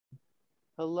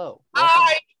Hello.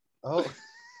 Hi. Oh.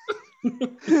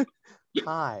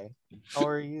 Hi. How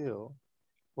are you?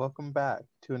 Welcome back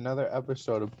to another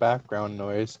episode of Background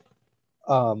Noise.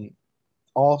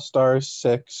 All Stars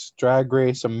 6, Drag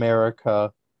Race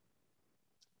America.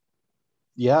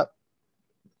 Yep.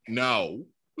 No.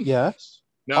 Yes.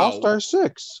 No. All Stars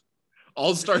 6.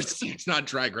 All Stars 6, not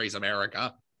Drag Race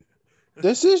America.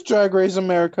 This is Drag Race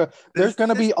America. There's going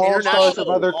to be All Stars of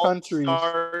other countries.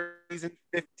 All-Star season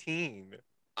 15.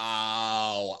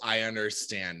 Oh, I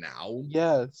understand now.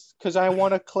 Yes, because I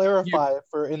want to clarify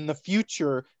for in the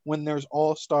future when there's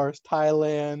All Stars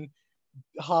Thailand,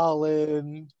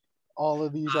 Holland, all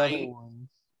of these other ones.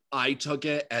 I took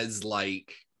it as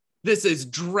like, this is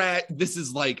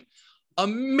like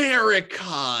America.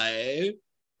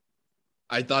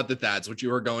 I thought that's what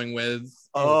you were going with.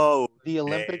 Oh, the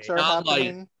Olympics are Not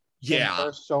happening. like, yeah. And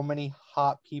there's so many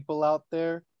hot people out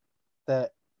there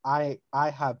that I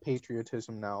have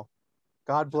patriotism now.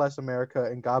 God bless America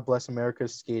and God bless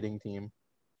America's skating team.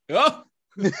 Oh,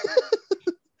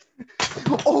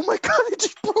 Oh my God, I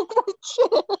just broke my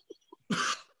chair.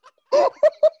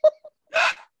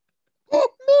 Oh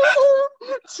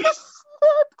no, just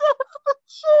snapped off the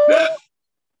chair.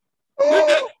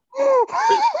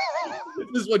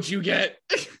 this is what you get.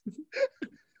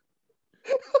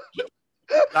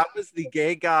 that was the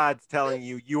gay gods telling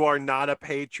you you are not a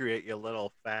patriot, you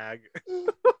little fag.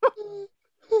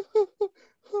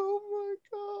 Oh my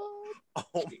God.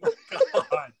 Oh my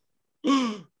God.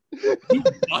 You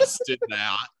busted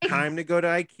that. Time to go to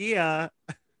IKEA.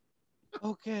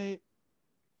 Okay.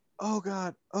 Oh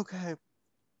God. Okay.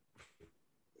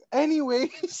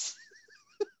 Anyways,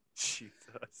 Jesus.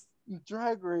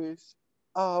 Drag Race.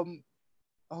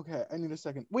 Okay, I need a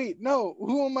second. Wait, no.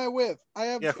 Who am I with? I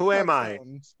have. Yeah, who am I?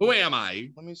 Sounds. Who am I?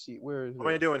 Let me see. Where is What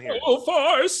am I it? doing here?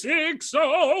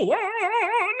 04601.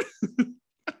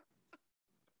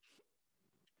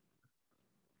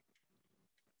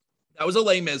 That was a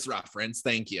Les Mis reference.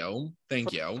 Thank you.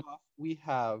 Thank you. First off, we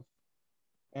have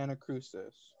Anna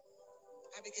Crucis.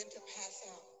 I began to pass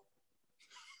out.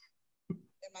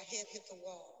 And my head hit the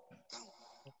wall.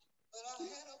 But I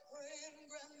had a praying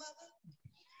grandmother.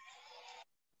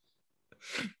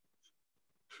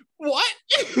 What?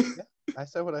 I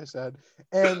said what I said.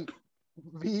 And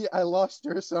V, I lost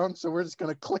your sound, so we're just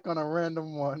gonna click on a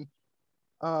random one.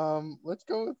 Let's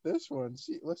go with this one.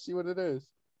 Let's see what it is.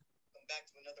 Come back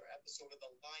to another episode of The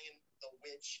Lion, the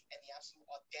Witch, and the absolute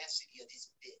audacity of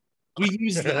this bit. We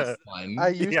used this one. I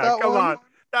used Yeah, that come one. on.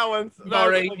 That one's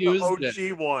already like used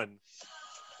the OG one.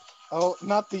 Oh,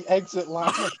 not the exit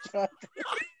line.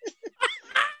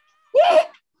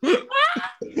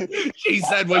 She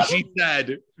said what she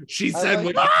said. She said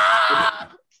like-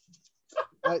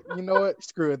 what You know what?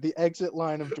 Screw it. The exit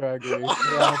line of Drag Race.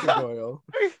 Veronica Doyle.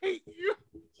 I hate you.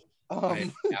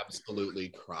 I'm absolutely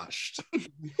crushed.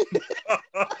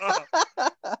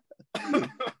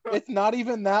 It's not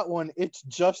even that one. It's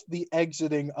just the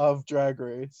exiting of Drag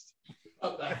Race.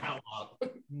 Shut the hell up.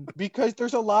 Because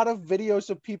there's a lot of videos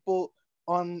of people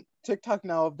on TikTok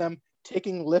now of them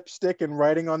taking lipstick and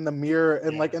writing on the mirror,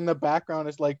 and like in the background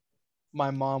is like my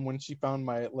mom when she found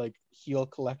my like heel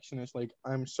collection is like,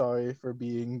 I'm sorry for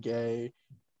being gay.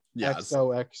 Yes.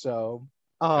 XOXO.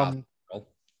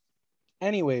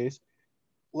 Anyways,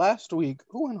 last week,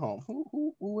 who went home?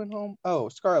 Who went home? Oh,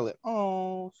 Scarlett.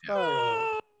 Oh,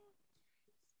 Scarlett.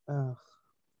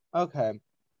 Okay.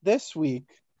 This week,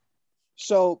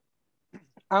 so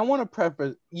I want to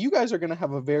preface, you guys are going to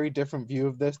have a very different view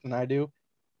of this than I do,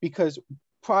 because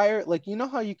prior, like, you know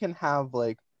how you can have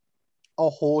like a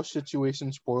whole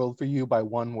situation spoiled for you by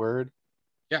one word?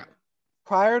 Yeah.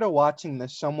 Prior to watching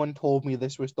this, someone told me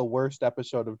this was the worst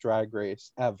episode of Drag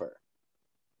Race ever.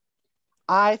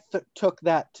 I took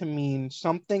that to mean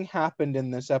something happened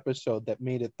in this episode that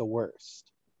made it the worst.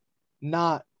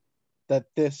 Not that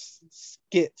this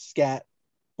scat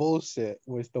bullshit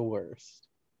was the worst.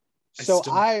 So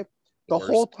the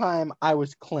whole time I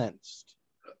was clenched.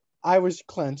 I was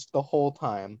clenched the whole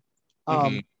time.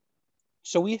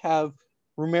 So we have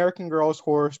Rumerican Girls,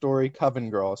 Horror Story, Coven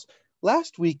Girls.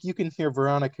 Last week, you can hear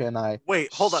Veronica and I.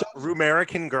 Wait, hold up.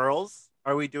 Rumerican Girls?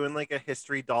 Are we doing like a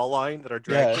history doll line that are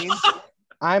drag queens?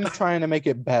 I'm trying to make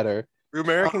it better.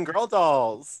 Rumerican Girl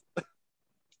dolls.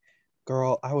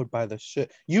 Girl, I would buy the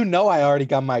shit. You know I already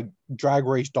got my Drag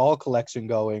Race doll collection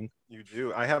going. You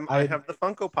do. I have the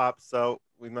Funko Pops, so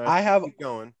we might keep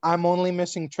going. I'm only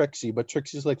missing Trixie, but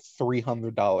Trixie's like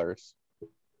 $300.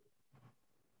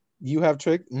 You have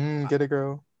Trick? Get it,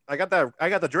 girl. I got the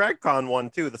DragCon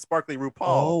one too, the sparkly RuPaul.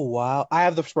 Oh wow. I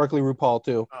have the sparkly RuPaul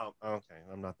too. Oh, okay.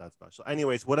 I'm not that special.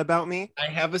 Anyways, what about me? I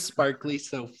have a sparkly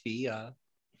Sophia.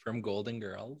 from Golden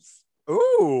Girls.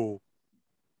 Ooh.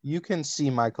 You can see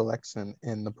my collection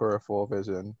in the peripheral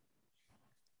vision.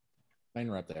 Mine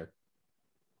are up there.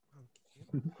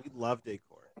 We love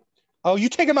decor. Oh, you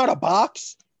take them out of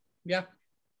box? Yeah.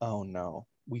 Oh no,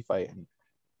 we fighting.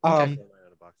 Okay. I mine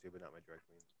out of box too, but not my drag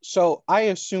queen. So I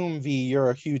assume V, you're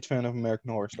a huge fan of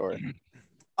American Horror Story.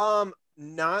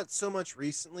 Not so much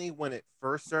recently. When it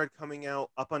first started coming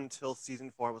out, up until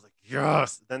season 4, I was like,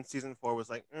 yes. Then season 4 was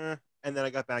like, and then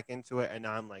I got back into it, and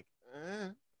now I'm like,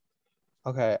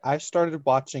 Okay, I started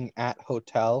watching at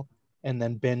Hotel and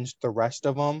then binged the rest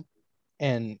of them,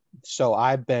 and so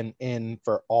I've been in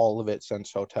for all of it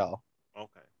since Hotel.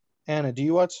 Okay. Anna, do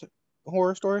you watch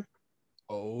Horror Story?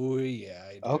 Oh yeah,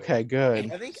 I do. Okay,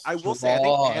 good. I think I will say, I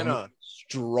think Anna.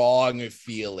 Strong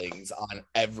feelings on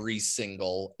every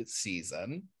single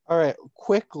season. All right,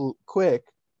 quick,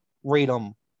 rate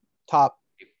them,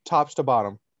 tops to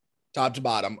bottom. Top to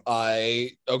bottom.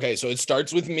 Okay, so it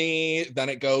starts with me, then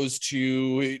it goes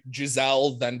to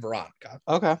Giselle, then Veronica.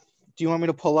 Okay. Do you want me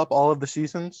to pull up all of the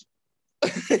seasons?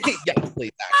 Yes,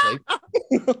 please, actually.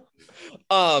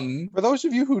 For those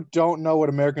of you who don't know what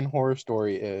American Horror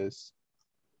Story is,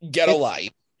 Get a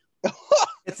life.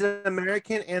 It's an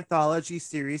American anthology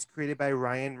series created by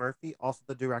Ryan Murphy, also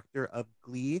the director of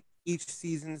Glee. Each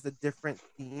season's a different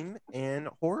theme and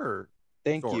horror.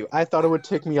 Thank story. you. I thought it would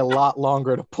take me a lot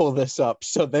longer to pull this up,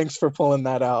 so thanks for pulling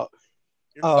that out.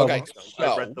 You're so Okay, welcome. so-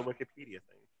 I read the Wikipedia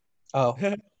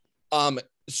thing. Oh,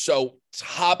 So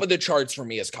top of the charts for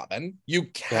me is Coven. You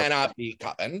cannot beat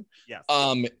Coven. Yes.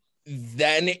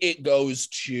 Then it goes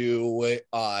to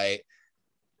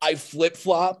I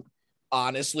flip-flop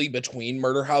honestly between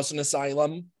Murder House and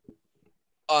Asylum.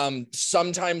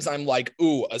 Sometimes I'm like,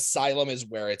 ooh, Asylum is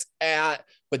where it's at,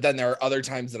 but then there are other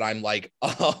times that I'm like,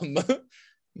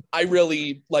 I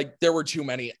really like there were too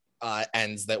many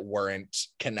ends that weren't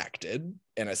connected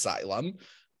in Asylum.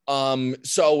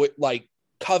 So like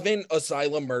Coven,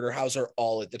 Asylum, Murder House are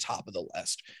all at the top of the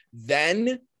list.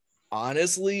 Then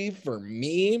honestly, for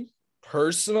me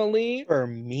personally,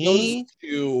 goes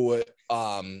to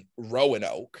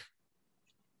Roanoke.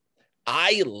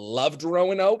 I loved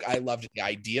Roanoke. I loved the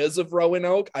ideas of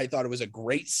Roanoke. I thought it was a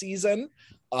great season.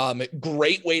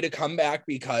 Great way to come back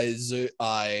because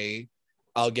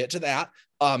I'll get to that.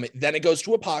 Then it goes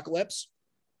to Apocalypse,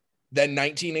 then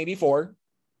 1984,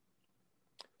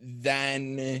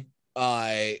 then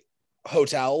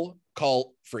Hotel,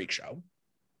 Cult, Freak Show.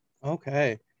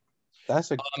 okay.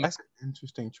 That's an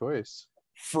interesting choice.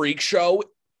 Freak Show,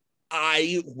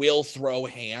 I will throw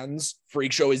hands.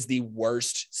 Freak Show is the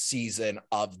worst season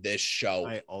of this show.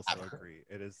 I also ever. agree.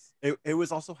 It is. It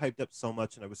was also hyped up so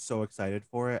much, and I was so excited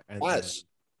for it. And Yes,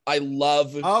 I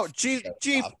love. Oh, Chief.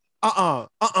 All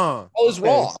is Okay.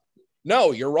 wrong.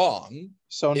 No, you're wrong.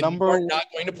 So If you are not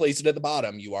going to place it at the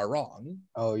bottom, you are wrong.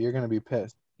 Oh, you're gonna be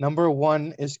pissed. Number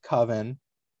 1 is Coven.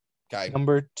 Okay.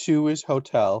 Number 2 is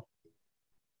Hotel.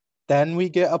 Then we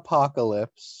get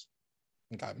Apocalypse.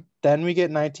 Okay. Then we get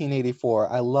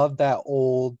 1984. I love that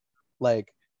old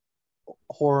like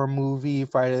horror movie,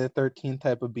 Friday the 13th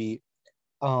type of beat.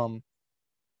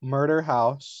 Murder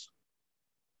House,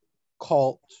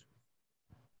 Cult.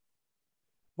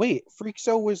 Wait, Freak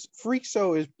Show is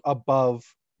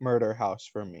above Murder House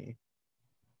for me.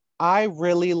 I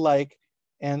really like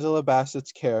Angela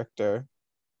Bassett's character.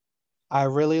 I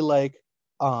really like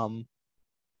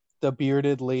the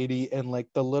bearded lady and like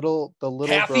the little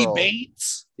Kathy girl.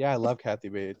 Bates. Yeah, I love Kathy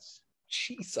Bates.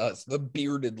 Jesus, the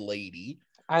bearded lady.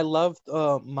 I loved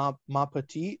Ma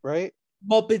Petite, right?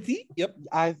 Muppety. Yep.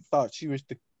 I thought she was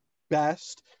the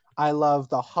best. I love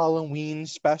the Halloween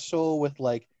special with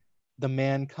like the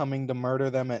man coming to murder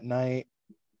them at night.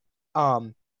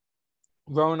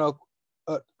 Roanoke,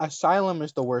 Asylum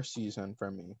is the worst season for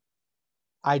me.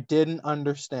 I didn't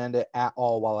understand it at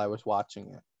all while I was watching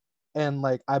it. And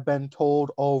like I've been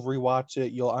told, oh, rewatch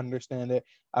it, you'll understand it.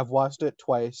 I've watched it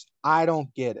twice. I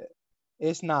don't get it.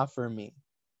 It's not for me.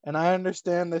 And I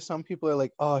understand that some people are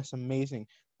like, oh, it's amazing.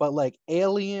 But like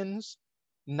aliens,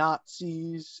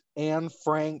 Nazis, and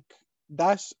Frank,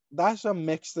 that's a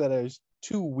mix that is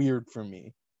too weird for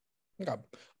me.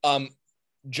 Okay.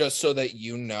 Just so that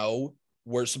you know,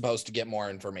 we're supposed to get more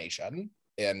information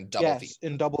in double feature.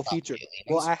 In double feature. Aliens.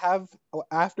 Well, I have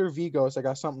after Vigos, I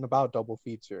got something about double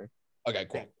feature. Okay,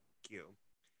 cool. Thank you.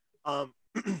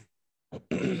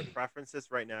 The preferences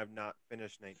right now, I've not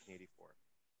finished 1984,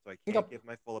 so I can't give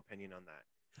my full opinion on that.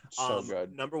 So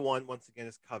good. Number 1, once again,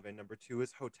 is Coven. Number 2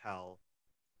 is Hotel.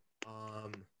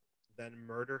 Then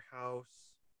Murder House,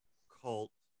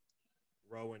 Cult,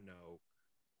 Roanoke,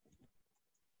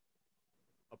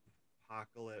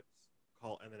 Apocalypse,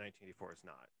 Cult, and the 1984 is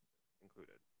not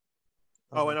included.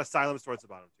 Oh, and Asylum's towards the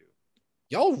bottom too.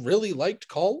 Y'all really liked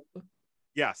Cult?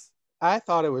 Yes. I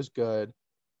thought it was good.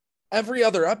 Every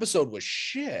other episode was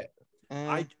shit.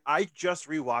 I just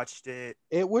rewatched it.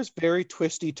 It was very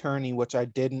twisty turny, which I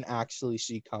didn't actually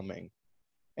see coming.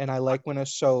 And I like when a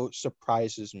show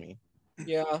surprises me.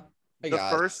 Yeah. The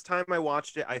first time I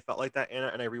watched it, I felt like that,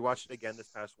 and I rewatched it again this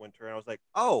past winter, and I was like,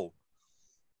 "Oh,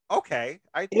 okay."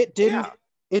 It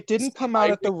didn't come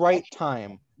out at the right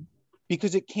time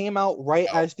because it came out right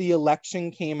as the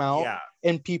election came out, Yeah.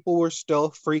 and people were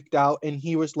still freaked out, and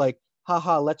he was like,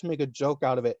 "Haha, let's make a joke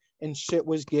out of it." And shit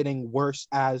was getting worse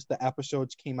as the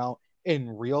episodes came out in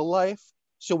real life,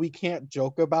 so we can't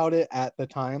joke about it at the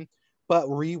time. But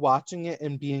rewatching it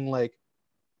and being like,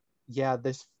 yeah,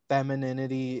 this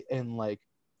femininity and like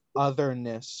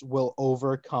otherness will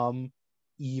overcome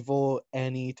evil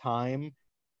anytime.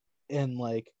 And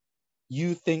like,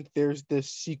 you think there's this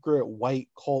secret white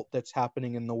cult that's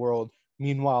happening in the world.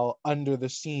 Meanwhile, under the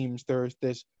seams, there's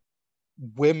this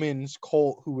women's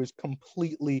cult who is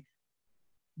completely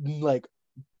like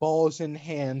balls in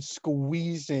hand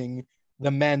squeezing the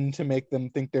men to make them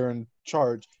think they're in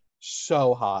charge.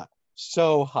 So hot.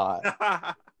 So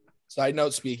hot. Side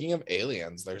note, speaking of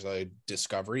aliens, there's a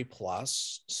Discovery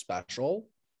Plus special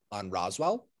on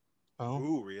Roswell. Oh,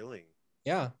 Ooh, really?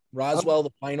 Yeah. Roswell,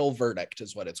 The Final Verdict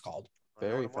is what it's called. I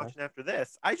know what I'm watching after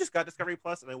this. I just got Discovery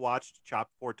Plus and I watched Chop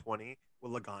 420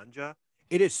 with Laganja.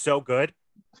 It is so good.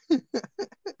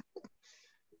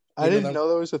 I didn't know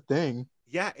that was a thing.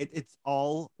 Yeah, it's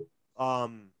all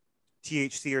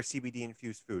THC or CBD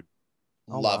infused food.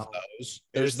 Love those.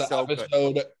 There's the so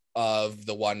episode of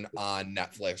the one on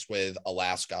Netflix with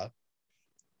Alaska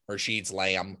where she eats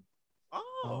lamb.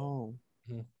 Oh.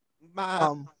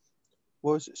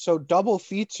 So double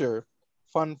feature.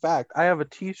 Fun fact, I have a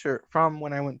t-shirt from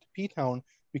when I went to P-Town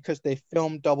because they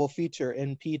filmed double feature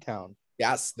in P-Town.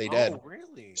 Yes, they did. Oh,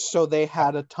 really? So they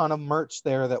had a ton of merch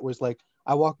there that was like,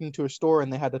 I walked into a store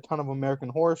and they had a ton of American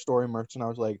Horror Story merch, and I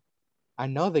was like, I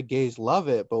know the gays love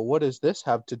it, but what does this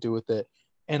have to do with it?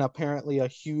 And apparently a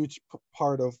huge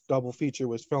part of double feature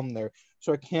was filmed there.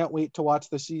 So I can't wait to watch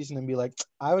the season and be like,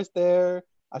 I was there.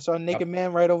 I saw a naked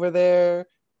man right over there.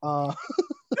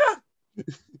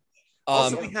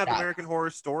 Also, we have American Horror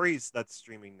Stories that's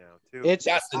streaming now too.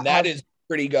 And that is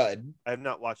pretty good. I have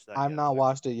not watched that. I've not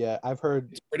watched it yet. I've heard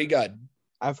it's pretty good.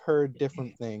 I've heard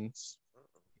different things.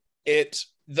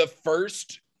 The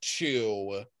first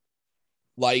two,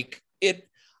 like it,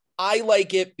 I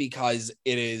like it because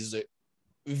it is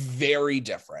very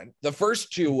different. The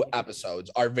first two episodes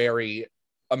are very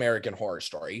American Horror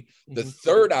Story. The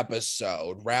third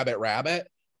episode, Rabbit Rabbit,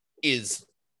 is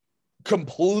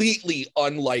completely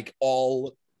unlike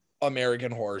all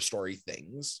American Horror Story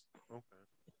things. Okay.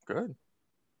 Good.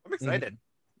 I'm excited.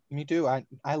 Me too.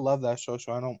 I love that show,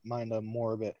 so I don't mind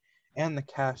more of it. And the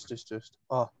cast is just,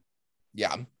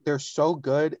 yeah. They're so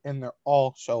good and they're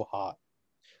all so hot.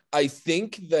 I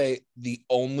think that the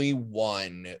only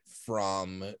one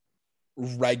from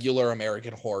regular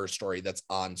American Horror Story that's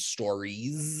on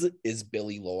Stories is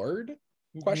Billy Lord.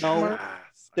 No,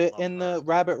 in the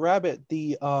Rabbit Rabbit,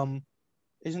 the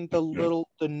isn't the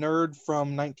nerd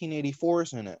from 1984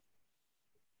 is in it.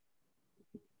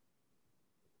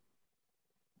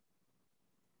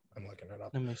 I'm looking it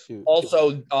up. Let me see.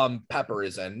 Also, Pepper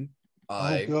is in.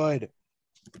 Oh, good.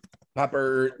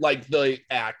 Pepper, like the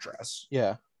actress.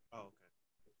 Yeah. Oh, okay.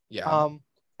 Yeah.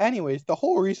 Anyways, the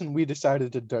whole reason we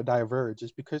decided to diverge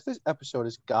is because this episode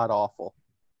is god awful.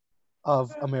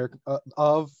 Of American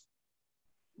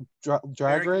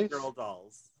Drag Race. Girl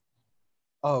Dolls.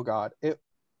 Oh God!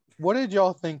 What did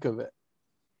y'all think of it?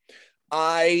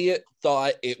 I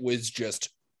thought it was just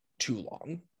too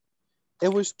long.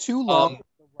 It was too long.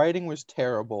 The writing was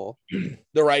terrible.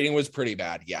 The writing was pretty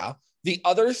bad. Yeah. The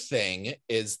other thing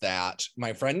is that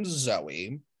my friend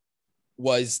Zoe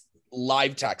was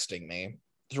live texting me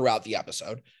throughout the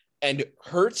episode, and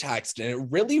her text, and it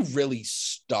really, really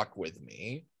stuck with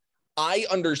me. I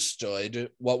understood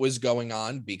what was going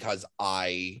on because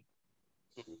I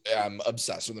am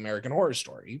obsessed with American Horror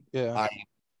Story. Yeah.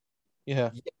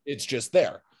 It's just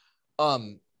there.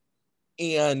 And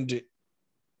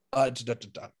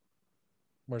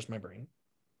where's my brain?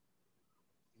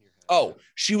 Oh,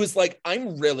 she was like,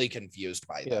 I'm really confused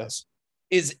by this.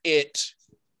 Is it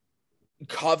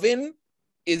Coven?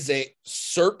 Is it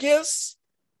circus?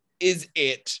 Is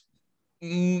it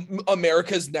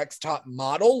America's Next Top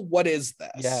Model? What is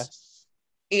this? Yes.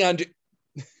 And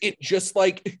it just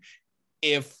like,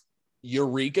 if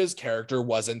Eureka's character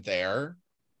wasn't there,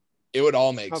 it would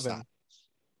all make sense.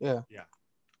 Yeah. Yeah.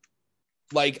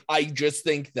 Like, I just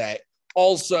think that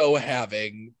also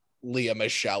having Leah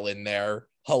Michelle in there,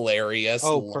 hilarious.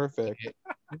 Oh, perfect.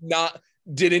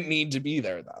 Didn't need to be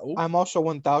there though. I'm also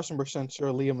 1000%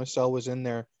 sure Leah Michelle was in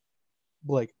there.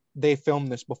 Like, they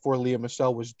filmed this before Leah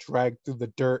Michelle was dragged through the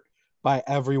dirt by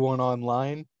everyone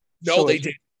online. No, So they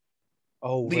did.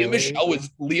 Oh, Leah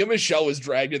really? Michelle was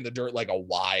dragged in the dirt like a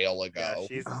while ago.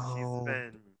 Yeah, she's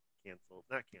been canceled.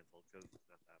 Not canceled because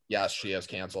not that. Yes, she is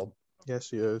canceled. Yes,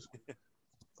 she is.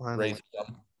 Finally.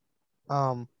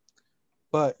 Racism.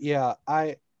 But yeah,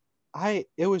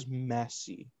 it was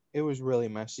messy. It was really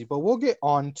messy. But we'll get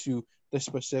on to the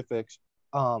specifics.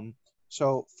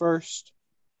 So first,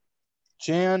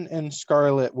 Jan and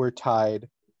Scarlett were tied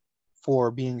for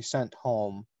being sent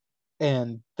home.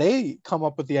 And they come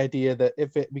up with the idea that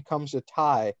if it becomes a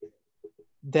tie,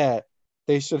 that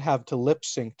they should have to lip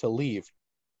sync to leave.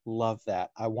 Love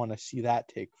that. I want to see that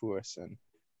take fruition.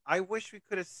 I wish we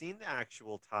could have seen the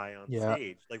actual tie on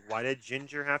stage. Like, why did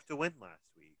Ginger have to win last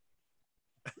week?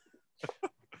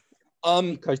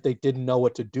 Because they didn't know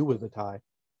what to do with the tie.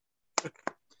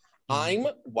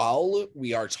 While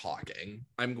we are talking,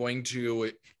 I'm going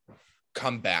to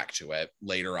come back to it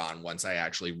later on once I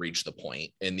actually reach the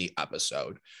point in the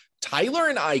episode. Tyler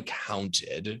and I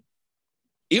counted.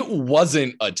 It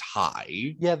wasn't a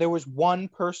tie. Yeah, there was one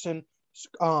person.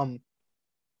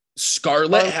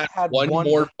 Scarlett had one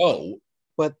more vote.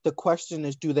 But the question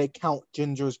is, do they count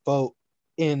Ginger's vote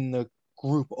in the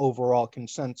group overall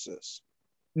consensus?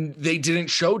 They didn't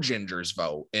show Ginger's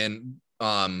vote in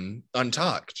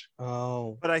Untucked.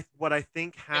 Oh. But what I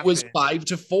think happened, it was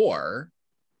 5-4.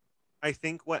 I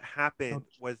think what happened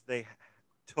was they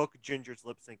took Ginger's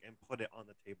lip sync and put it on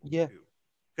the table too.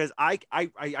 Because I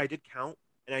did count,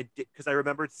 and I did, because I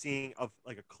remembered seeing a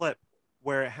clip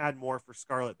where it had more for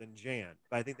Scarlett than Jan,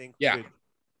 but I think they included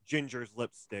Ginger's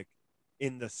lipstick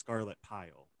in the Scarlett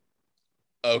pile.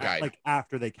 Okay.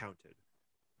 After they counted.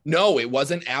 No, it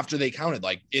wasn't after they counted.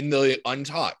 Like in the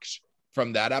Untucked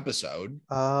from that episode.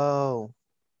 Oh.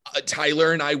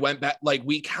 Tyler and I went back. Like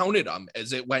we counted them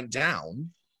as it went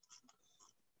down.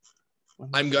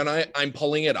 I'm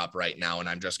pulling it up right now, and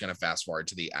I'm just gonna fast forward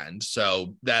to the end.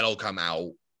 So that'll come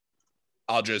out.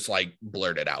 I'll just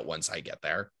blurt it out once I get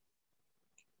there.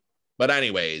 But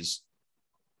anyways,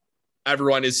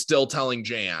 everyone is still telling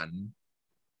Jan,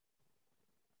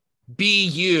 be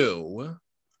you.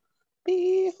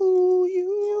 Be who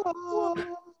you are.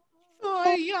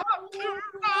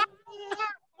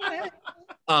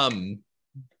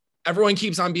 Everyone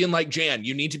keeps on being like, Jan,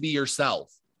 you need to be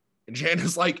yourself. And Jan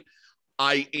is like,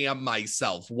 I am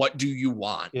myself. What do you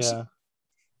want? Yeah.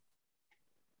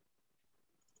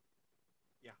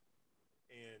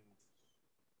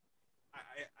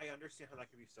 I understand how that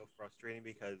could be so frustrating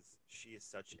because she is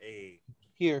such a...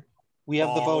 Here, we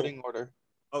have the voting order.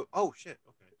 Oh, shit.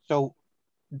 Okay. So,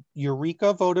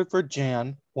 Eureka voted for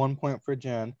Jan, 1 point for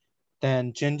Jan.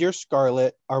 Then Ginger,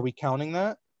 Scarlett. Are we counting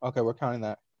that? Okay, we're counting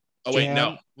that. Oh, wait,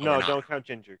 no. No, don't count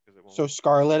Ginger because it won't. So,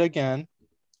 Scarlett again.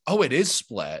 Oh, it is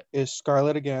split. Is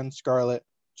Scarlett again, Scarlett,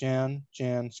 Jan,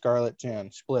 Scarlett,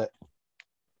 Jan. Split.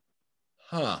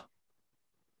 Huh.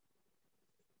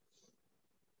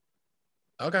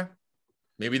 Okay.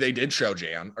 Maybe they did show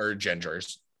Jan or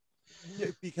Ginger's.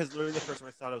 Yeah, because literally the first time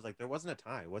I saw it, I was like, there wasn't a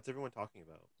tie. What's everyone talking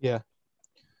about? Yeah.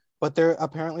 But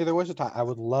apparently there was a tie. I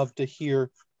would love to hear.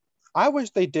 I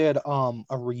wish they did a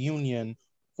reunion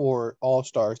for All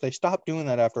Stars. They stopped doing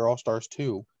that after All Stars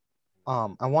 2.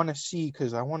 I want to see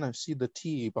because I want to see the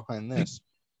tea behind this.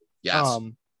 Yes.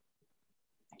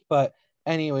 But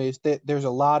anyways, there's a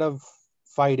lot of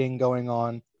fighting going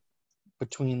on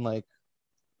between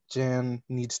Jan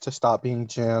needs to stop being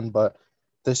Jan, but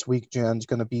this week Jan's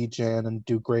gonna be Jan and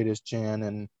do great as Jan,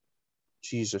 and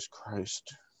Jesus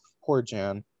Christ, poor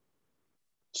Jan.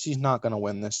 She's not gonna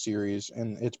win this series,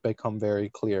 and it's become very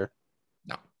clear.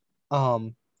 No.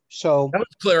 So that was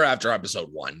clear after episode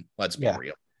 1. Let's be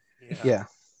real. Yeah.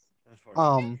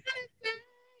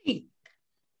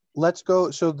 Let's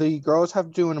go. So the girls have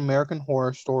to do an American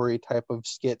Horror Story type of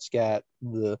skit scat.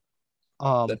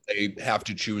 That they have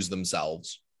to choose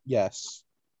themselves. Yes.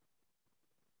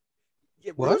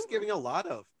 Yeah, we're just giving a lot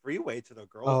of freeway to the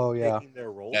girls taking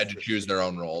their roles. They had to choose their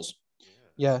own roles.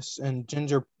 Yes, and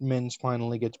Ginger Minz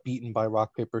finally gets beaten by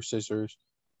rock, paper, scissors.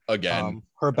 Again.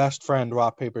 Her best friend,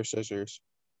 rock, paper, scissors.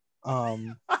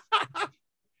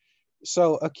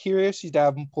 So Akira C.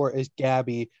 Davenport is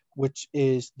Gabby, which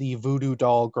is the voodoo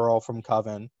doll girl from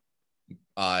Coven.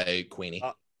 Queenie. Queenie.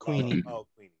 Queenie.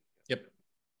 Yep.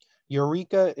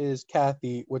 Eureka is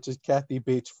Kathy, which is Kathy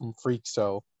Bates from Freak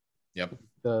Show. Yep.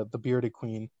 The bearded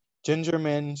queen. Ginger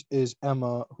Minge is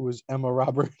Emma, who is Emma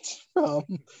Roberts from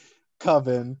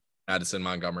Coven. Madison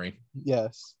Montgomery.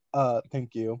 Yes.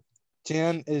 Thank you.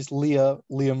 Jan is Leah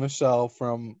Michelle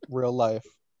from Real Life,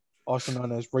 also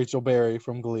known as Rachel Berry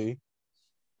from Glee.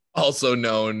 Also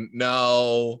known,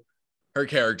 no, her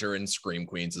character in Scream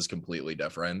Queens is completely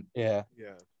different. Yeah.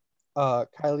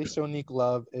 Kylie Sonique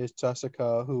Love is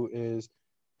Jessica, who is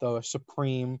the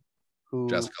Supreme,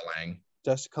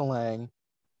 Jessica Lang,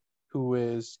 who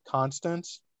is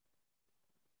Constance.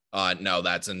 No,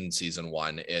 that's in season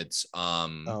 1. It's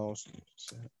Oh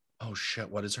shit,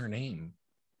 what is her name?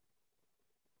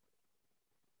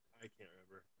 I can't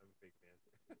remember. I'm a big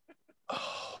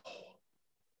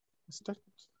fan.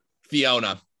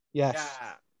 Fiona. Yes.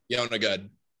 Yeah. Fiona good.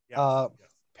 Yes.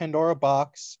 Pandora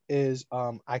Box is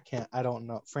I don't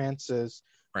know. Francis.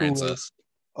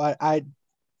 I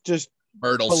just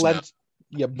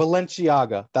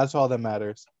Balenciaga. That's all that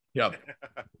matters. Yep.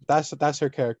 That's her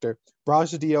character.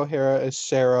 Raja D. O'Hara is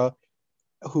Sarah,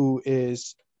 who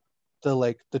is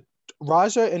the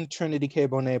Raja and Trinity K.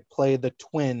 Bonet play the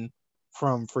twin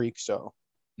from Freak Show.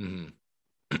 Mm-hmm.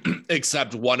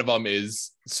 Except one of them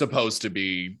is supposed to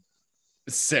be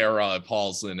Sarah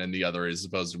Paulson and the other is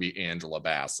supposed to be Angela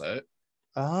Bassett.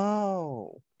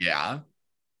 Oh. Yeah.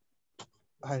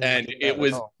 And it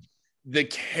was the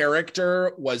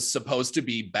character was supposed to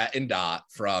be Bet and Dot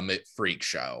from Freak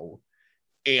Show.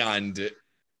 And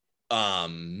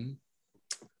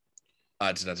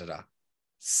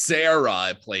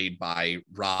Sarah, played by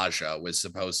Raja, was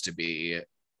supposed to be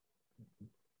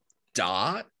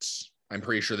Dot. I'm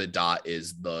pretty sure that Dot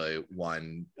is the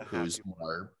one who's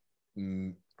more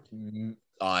meeker.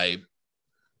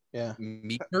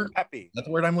 Peppy. That's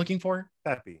the word I'm looking for.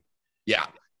 Peppy. Yeah.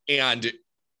 And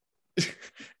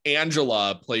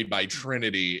Angela, played by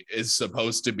Trinity, is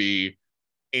supposed to be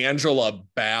Angela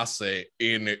Bassett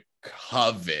in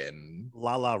Coven.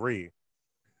 Lala Ree.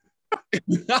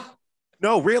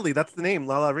 No, really, that's the name,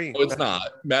 Lala Ree. No, it's not.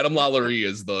 Madame Lalaurie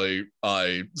is the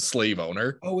slave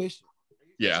owner. Oh, is she?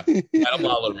 Yeah, Madame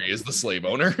Lalaurie is the slave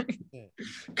owner.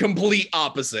 Complete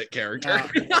opposite character.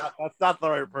 That's not the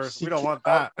right person. We don't want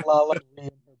that. Lalaurie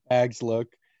and her bags look.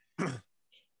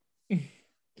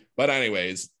 But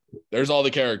anyways, there's all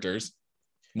the characters.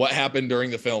 What happened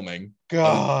during the filming?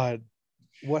 God,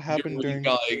 what happened during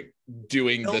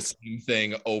doing the same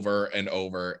thing over and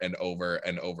over and over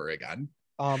and over again?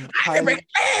 Kylie,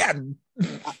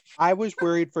 I was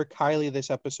worried for Kylie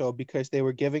this episode because they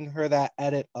were giving her that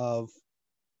edit of,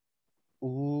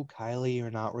 "Ooh, Kylie, you're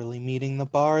not really meeting the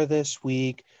bar this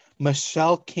week.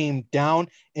 Michelle came down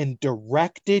and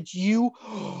directed you."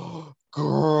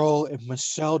 Girl, if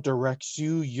Michelle directs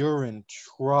you, you're in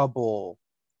trouble.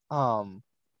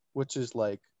 Which is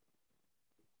like,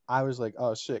 I was like,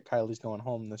 oh shit, Kylie's going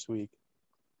home this week.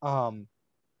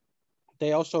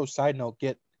 They also, side note,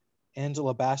 get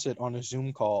Angela Bassett on a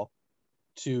Zoom call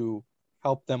to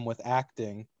help them with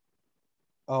acting.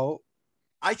 Oh,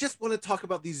 I just want to talk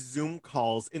about these Zoom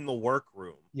calls in the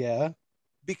workroom. Yeah.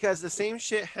 Because the same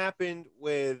shit happened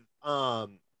with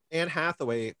Anne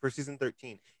Hathaway for season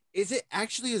 13. Is it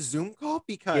actually a Zoom call?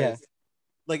 Because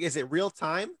is it real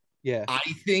time? Yeah. I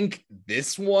think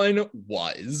this one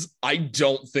was. I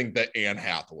don't think that Anne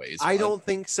Hathaway's. I don't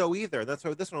think so either. That's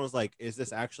why this one was like, is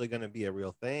this actually going to be a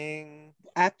real thing?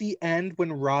 At the end,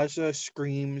 when Raja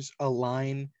screams a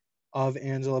line of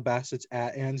Angela Bassett's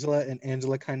at Angela, and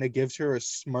Angela kind of gives her a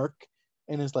smirk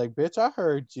and is like, "Bitch, I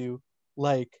heard you."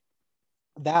 Like,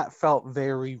 that felt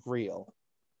very real.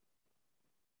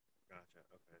 Gotcha.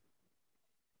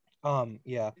 Okay.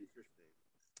 Yeah.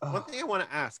 One thing I want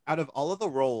to ask, out of all of the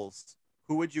roles,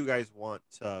 who would you guys want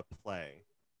to play?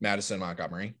 Madison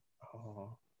Montgomery.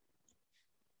 Oh.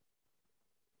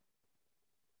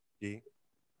 D.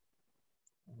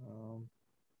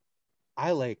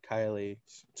 I like Kylie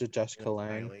to Jessica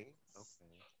Lange. Okay.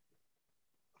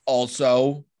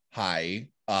 Also, hi.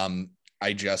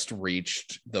 I just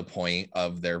reached the point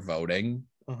of their voting.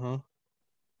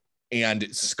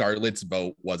 And Scarlett's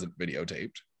vote wasn't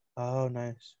videotaped. Oh,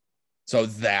 nice. So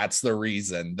that's the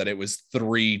reason that it was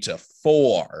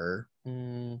 3-4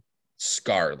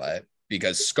 Scarlett,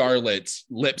 because Scarlett's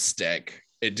lipstick,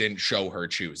 it didn't show her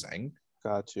choosing.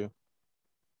 Got you.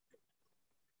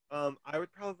 I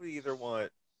would probably either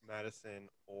want Madison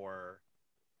or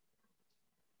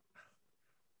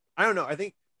I don't know. I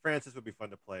think Francis would be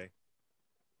fun to play.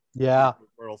 Yeah.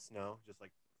 Whirl Snow, just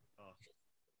like.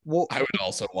 Well, I would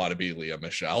also want to be Leah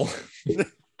Michelle.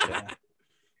 Yeah.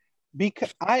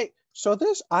 Because I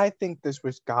think this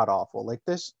was god awful. Like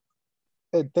this,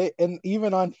 and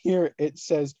even on here it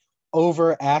says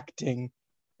overacting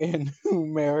in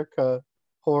Rumerica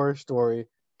Horror Story,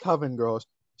 Coven Girls.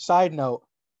 Side note,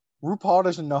 RuPaul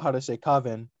doesn't know how to say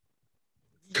coven.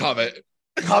 Covet.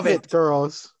 Covet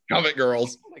Girls. Covet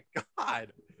Girls. Oh my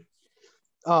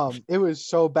god. It was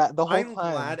so bad the whole I'm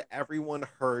time. glad everyone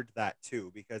heard that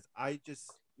too, because I just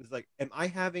was like, am I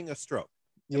having a stroke?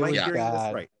 It Am I was hearing bad.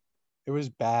 this right? It was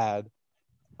bad.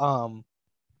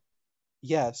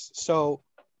 Yes. So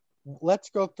let's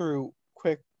go through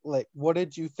quick. Like, what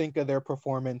did you think of their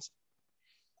performance?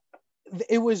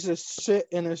 It was a sit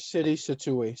in a city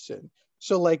situation.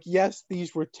 So, like, yes,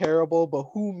 these were terrible, but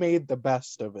who made the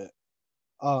best of it?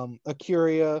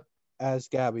 Akuria as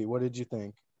Gabby. What did you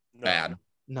think? No. Bad.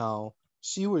 No,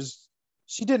 she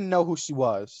didn't know who she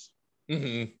was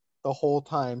Mm-hmm. the whole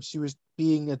time. She was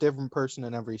being a different person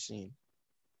in every scene.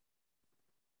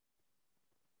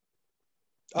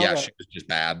 Yeah, Okay. she was just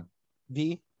bad.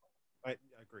 V. I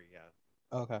agree,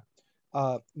 yeah. Okay.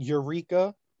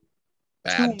 Eureka.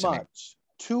 Bad to me.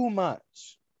 Too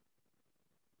much.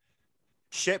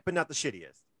 Shit, but not the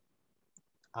shittiest.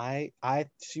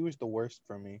 She was the worst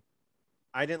for me.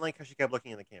 I didn't like how she kept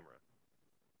looking in the camera.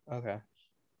 Okay.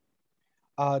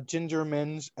 Ginger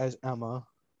Minns as Emma.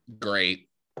 Great.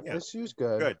 Yeah. She was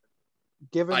good. Good.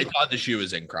 Given I thought that she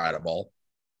was incredible.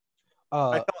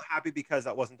 I felt happy because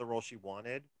that wasn't the role she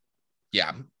wanted,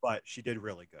 Yeah. but she did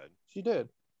really good. she did.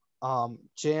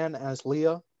 Jan as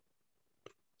Leah.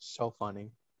 So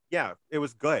funny. Yeah, it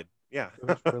was good. Yeah. It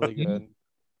was really good.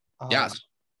 Yes.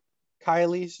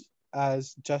 Kylie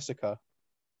as Jessica.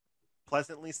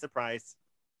 Pleasantly surprised.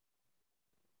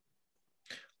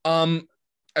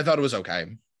 I thought it was okay.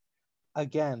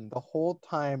 Again, the whole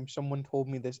time someone told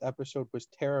me this episode was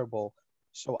terrible,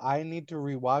 so I need to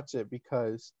rewatch it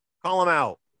because Call him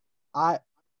out. I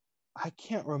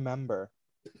can't remember.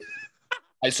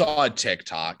 I saw a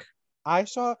TikTok. I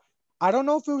don't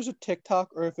know if it was a TikTok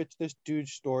or if it's this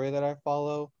dude's story that I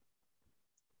follow,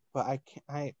 but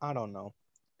I don't know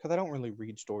because I don't really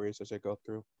read stories as I go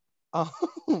through. Well,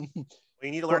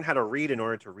 you need to learn how to read in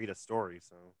order to read a story.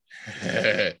 So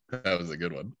That was a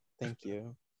good one. Thank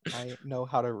you. I know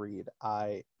how to read.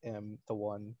 I am the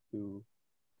one who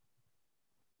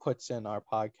puts in our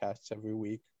podcasts every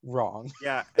week wrong.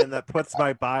 yeah, and that puts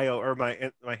my bio or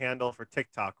my handle for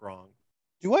TikTok wrong.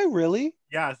 Do I really?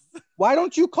 Yes. Why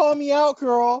don't you call me out,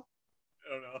 girl?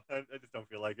 I don't know. I just don't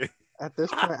feel like it. At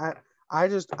this point,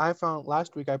 I found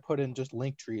last week I put in just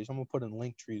link trees. I'm gonna put in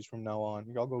link trees from now on.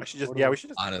 Y'all go. We should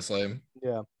just. Honestly.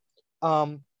 Yeah.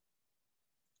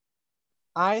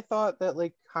 I thought that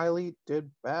like Kylie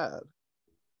did bad.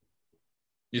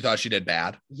 You thought she did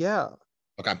bad? Yeah.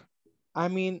 Okay. I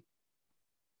mean,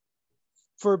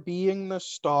 for being the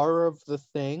star of the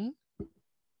thing,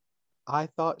 I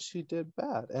thought she did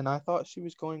bad, and I thought she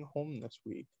was going home this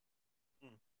week.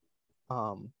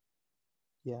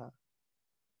 Yeah.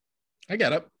 I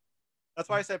get it. That's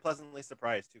why I said pleasantly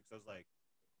surprised too, because I was like,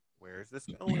 "Where's this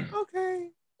going?" Okay.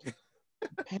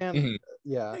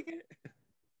 Yeah. Take it.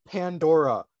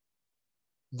 Pandora,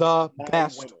 the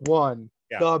best one.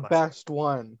 Yeah, the best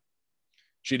one.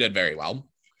 She did very well.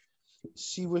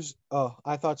 She was. Oh,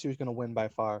 I thought she was gonna win by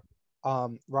far.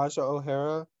 Raja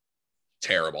O'Hara.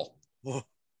 Terrible.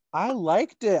 I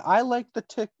liked it. I liked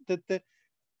the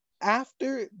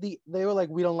after they were like,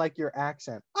 we don't like your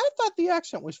accent. I thought the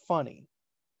accent was funny.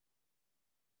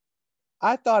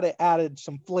 I thought it added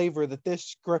some flavor that this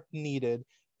script needed,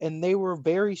 and they were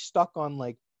very stuck on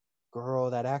like, girl,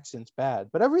 that accent's bad,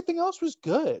 but everything else was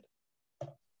good.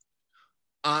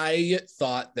 I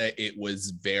thought that it was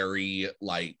very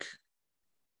like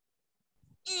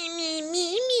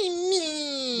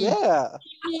Yeah.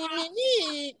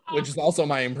 Which is also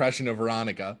my impression of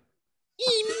Veronica.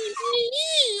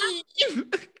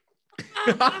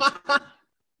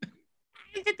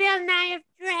 Isabel Nye of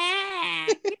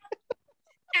Drag.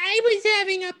 I was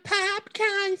having a pop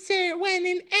concert when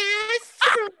an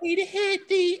asteroid hit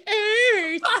the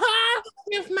Earth.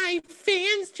 If my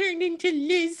fans turned into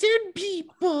lizard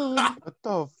people. What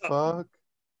the fuck?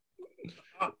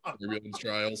 Turbulence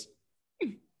trials.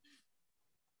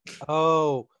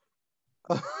 Oh.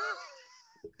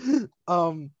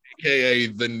 AKA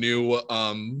the new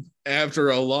after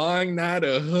a long night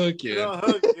of hooking.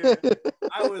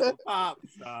 I was a pop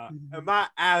star, and my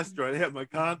asteroid hit my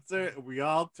concert, and we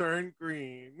all turned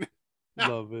green.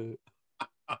 Love it.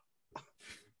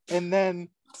 And then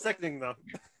Sickening though.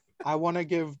 I want to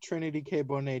give Trinity K.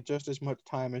 Bonet just as much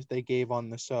time as they gave on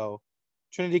the show.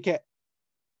 Trinity K.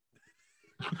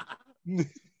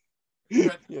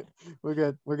 Yeah, we're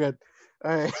good.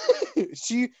 All right.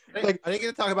 She like I didn't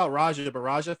get to talk about Raja, but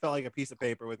Raja felt like a piece of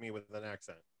paper with me with an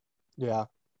accent. yeah.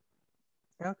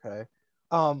 Okay.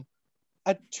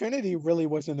 Trinity really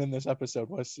wasn't in this episode,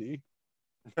 was she?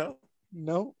 No.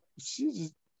 No,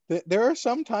 she's. There are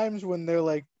some times when they're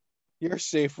like, "You're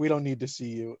safe. We don't need to see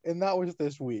you," and that was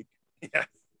this week. Yes.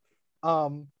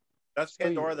 That's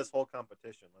Pandora. This whole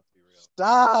competition. Let's be real.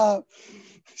 Stop.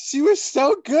 She was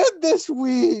so good this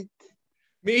week.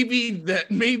 Maybe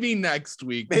next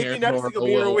week. Maybe next week will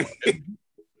be her week.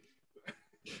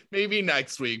 Maybe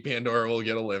next week Pandora will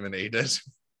get eliminated.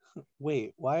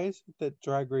 Wait, why is it that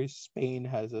Drag Race Spain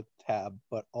has a tab,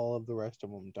 but all of the rest of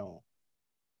them don't?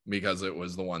 Because it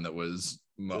was the one that was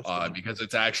because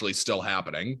it's actually still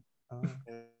happening. Oh.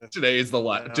 Today is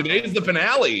the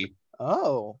finale.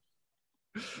 Oh.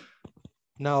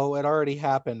 No, it already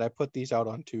happened. I put these out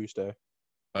on Tuesday.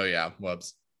 Oh yeah,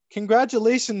 whoops.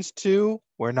 Congratulations to,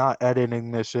 we're not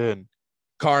editing this in,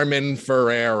 Carmen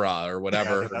Ferreira or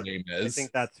whatever her name is. I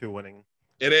think that's who winning.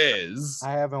 It is.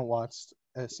 I haven't watched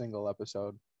a single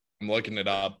episode. I'm looking it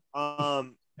up.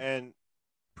 And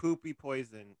Poopy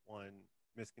Poison won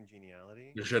Miss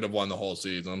Congeniality. You should have won the whole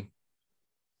season.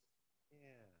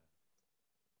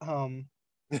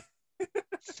 Yeah.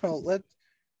 So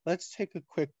let's take a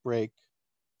quick break,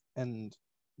 and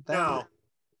then No.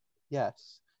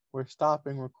 Yes, we're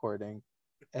stopping recording,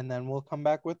 and then we'll come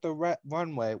back with the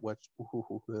runway. Which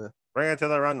Bring it to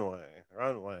the runway.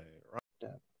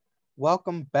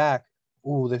 Welcome back.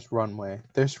 Ooh, this runway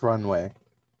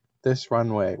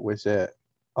was it.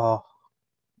 Oh,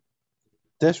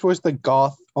 this was the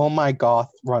goth. Oh my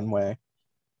goth runway.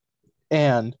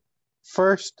 And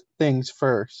first things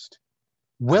first,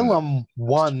 Willem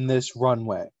won this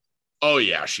runway. Oh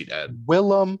yeah, she did.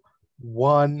 Willem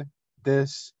won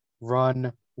this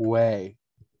runway.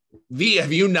 V,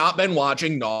 have you not been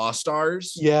watching Gnaw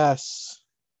Stars? Yes.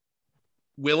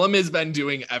 Willem has been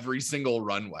doing every single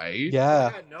runway.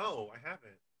 Yeah. No, I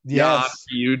haven't. Yes.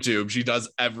 Yeah, YouTube. She does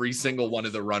every single one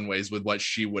of the runways with what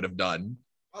she would have done.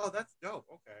 Oh, that's dope.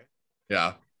 Okay.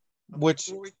 Yeah. Which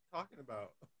what are we talking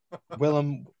about?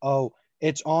 Willem,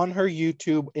 it's on her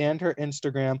YouTube and her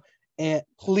Instagram. And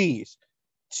please,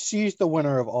 she's the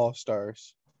winner of All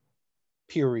Stars.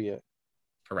 Period.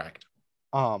 Correct.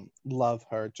 Love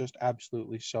her. Just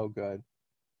absolutely so good.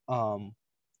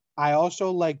 I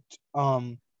also liked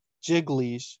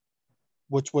Jiggly's,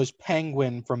 which was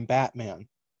Penguin from Batman.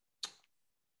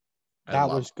 That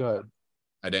was good.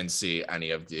 I didn't see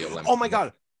any of the Olympic. Oh my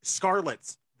god,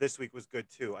 Scarlett's this week was good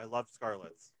too. I love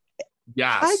Scarlett's.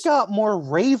 Yes. I got more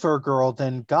Raver Girl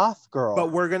than Goth Girl.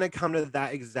 But we're gonna come to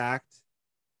that exact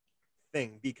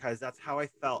thing because that's how I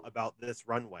felt about this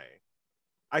runway.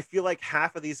 I feel like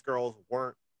half of these girls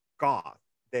weren't goth.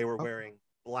 They were wearing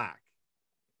black.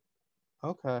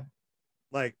 Okay.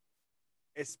 Like,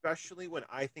 especially when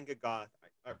I think of goth.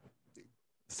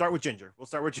 Start with Ginger. We'll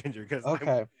start with Ginger because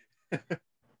okay.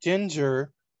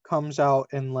 Ginger comes out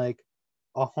in like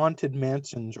a haunted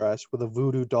mansion dress with a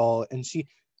voodoo doll, and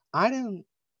I didn't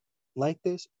like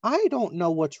this. I don't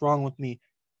know what's wrong with me,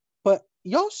 but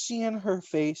y'all seeing her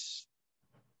face?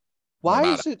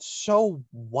 Why is it so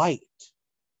white?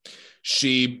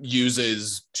 She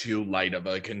uses too light of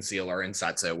a concealer and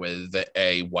sets it with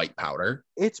a white powder.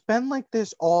 It's been like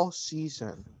this all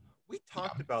season. We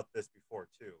talked about this before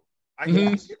too. I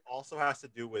think it also has to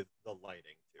do with the lighting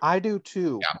too. I do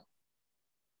too.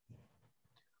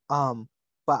 Yeah.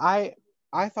 But I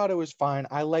thought it was fine.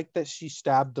 I liked that she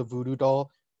stabbed the voodoo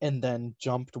doll and then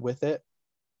jumped with it.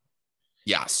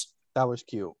 Yes. That was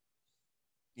cute.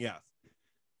 Yes.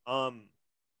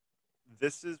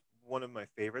 This is one of my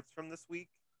favorites from this week.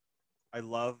 I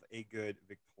love a good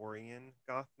Victorian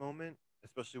goth moment,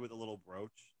 especially with a little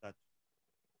brooch. That's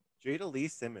Jada Lee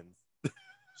Simmons.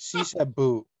 She said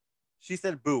boo. She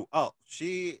said boo. Oh,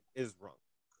 she is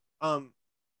wrong.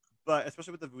 But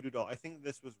especially with the voodoo doll, I think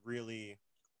this was really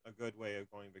a good way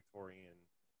of going Victorian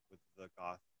with the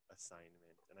goth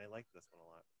assignment, and I like this one a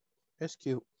lot. It's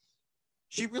cute.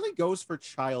 She really goes for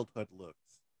childhood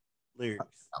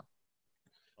lyrics.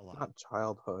 A lot. Not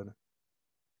childhood.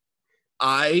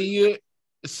 I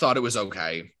thought it was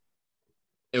okay.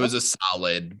 It was a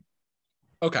solid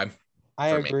okay. I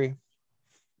agree. Me.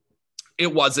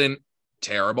 It wasn't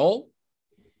terrible,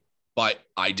 but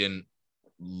I didn't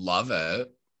love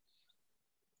it.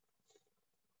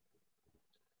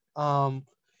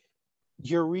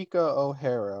 Eureka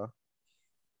O'Hara.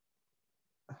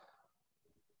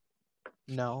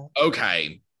 No.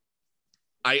 Okay.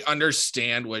 I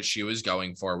understand what she was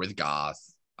going for with goth.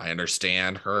 I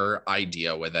understand her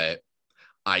idea with it.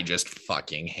 I just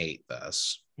fucking hate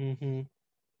this. Mm-hmm.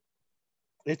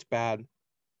 It's bad.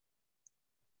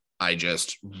 I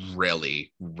just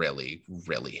really, really,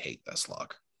 really hate this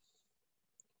look.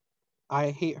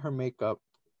 I hate her makeup.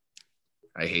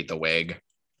 I hate the wig.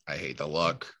 I hate the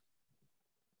look.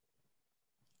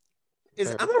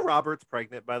 Is Emma Roberts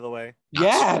pregnant, by the way?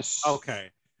 Yes.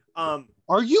 Okay.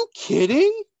 Are you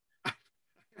kidding?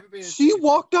 She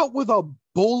walked out with a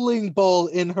bowling ball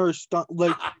in her stomach.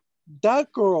 Like,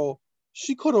 that girl,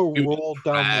 she could have rolled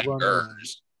down the runway.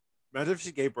 Imagine if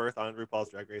she gave birth on RuPaul's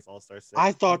Drag Race All-Star 6.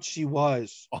 I thought she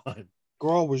was. On.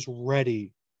 Girl was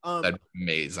ready. That's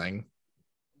amazing.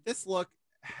 This look,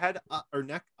 head up or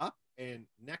neck up and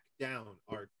neck down,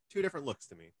 are two different looks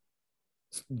to me.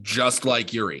 Just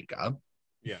like Eureka.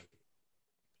 Yeah.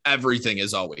 Everything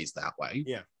is always that way.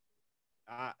 Yeah.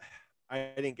 I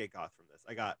didn't get goth from this.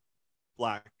 I got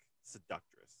black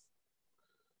seductress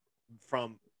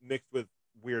from mixed with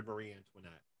weird Marie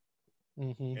Antoinette,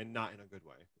 and not in a good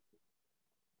way.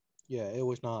 Yeah, it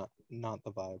was not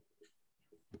the vibe.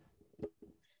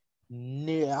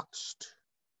 Next,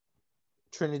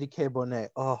 Trinity K. Bonet.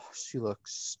 Oh, she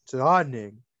looks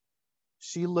stunning.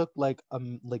 She looked like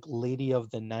Lady of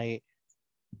the Night.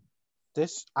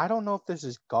 This, I don't know if this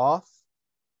is goth,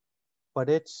 but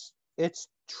it's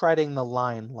treading the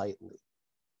line lightly.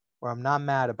 Where I'm not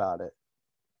mad about it,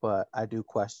 but I do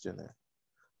question it.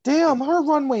 Damn, her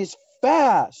runway's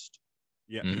fast.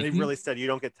 Yeah, they really said you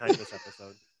don't get time this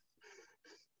episode.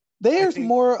 There's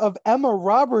more of Emma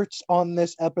Roberts on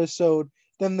this episode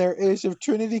than there is of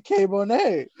Trinity K.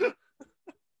 Bonet.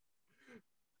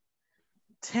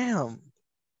 Damn.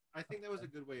 I think that was a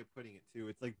good way of putting it too.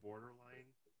 It's like borderline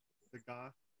the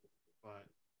goth, but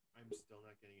I'm still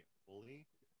not getting it fully.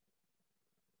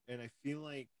 And I feel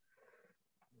like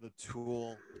the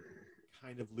tulle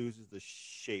kind of loses the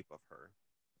shape of her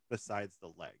besides the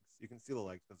legs. You can see the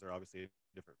legs because they're obviously a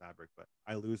different fabric, but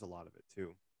I lose a lot of it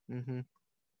too.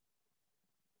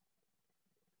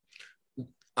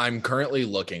 I'm currently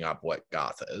looking up what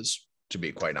goth is, to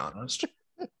be quite honest.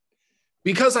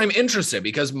 Because I'm interested,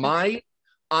 because when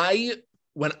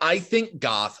I think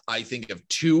goth, I think of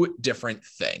two different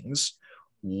things.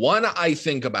 One I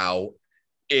think about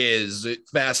is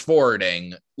fast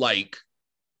forwarding, like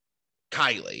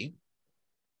Kylie.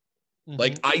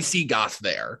 Like, I see goth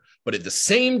there, but at the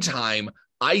same time,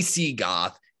 I see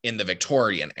goth in the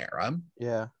Victorian era.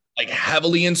 Yeah. Like,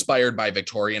 heavily inspired by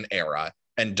Victorian era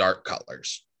and dark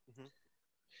colors.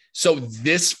 So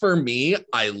this, for me,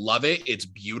 I love it. It's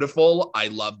beautiful. I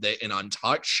love that in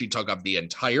Untouched, she took up the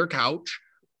entire couch.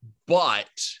 But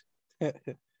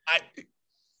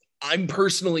I'm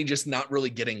personally just not really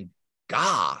getting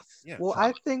goth. Yeah. Well,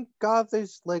 I think goth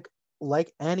is like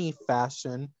any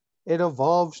fashion. It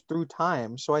evolves through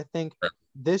time. So I think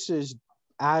this is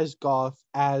as goth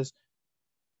as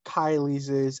Kylie's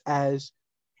is, as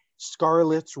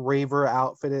Scarlett's raver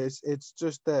outfit is. It's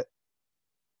just that,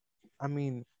 I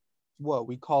mean, what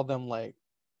we call them, like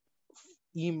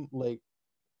the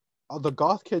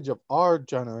goth kids of our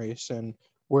generation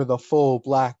were the full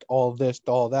black, all this,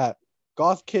 all that.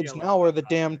 Goth kids now are the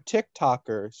damn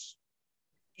TikTokers.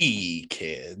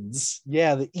 E-kids.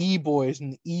 Yeah, the E-boys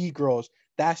and the E-girls.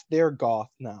 That's their goth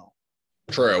now.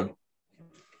 True.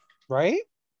 Right?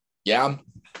 Yeah.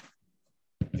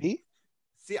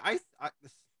 See, I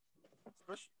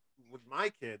especially with my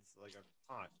kids, like I've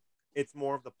taught, it's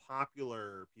more of the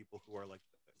popular people who are like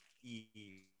the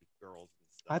E-girls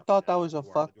and stuff. I thought that was a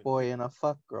fuck boy and a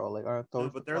fuck girl. Like, aren't those? No,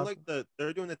 but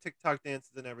they're doing the TikTok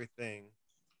dances and everything.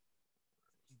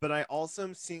 But I also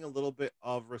am seeing a little bit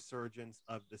of resurgence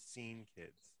of the scene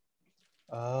kids.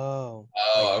 Oh,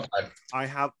 okay. I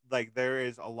have, like, there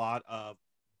is a lot of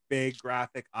big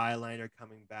graphic eyeliner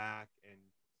coming back and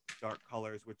dark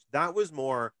colors, which that was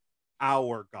more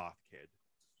our goth kid.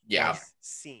 Yeah.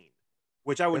 Scene,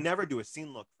 which I would never do a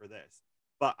scene look for this.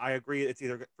 But I agree, it's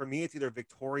either, for me, it's either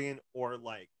Victorian or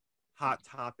like Hot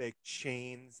Topic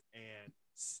chains and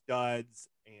studs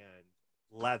and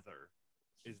leather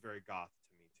is very goth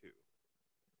to me too.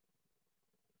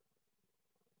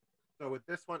 So with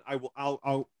this one,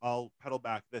 I'll pedal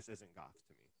back. This isn't goth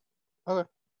to me. Okay.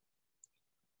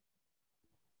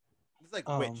 It's like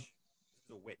witch.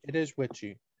 It's a witch. It is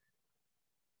witchy.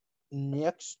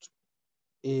 Next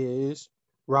is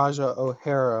Raja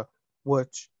O'Hara,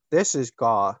 which this is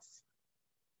goth.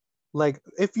 Like,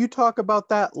 if you talk about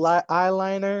that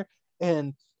eyeliner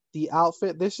and the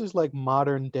outfit, this is like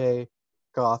modern day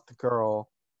goth girl.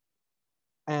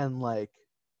 And like,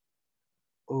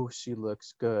 oh, she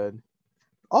looks good.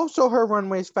 Also, her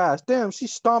runway's fast. Damn, she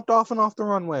stomped off and off the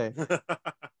runway.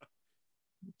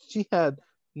 She had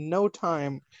no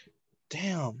time.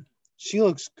 Damn, she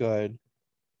looks good.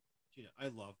 Yeah,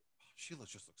 she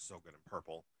just looks so good in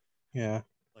purple. Yeah.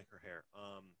 Like her hair.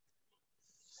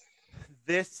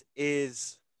 This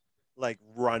is like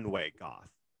runway goth.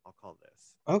 I'll call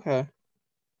this. Okay.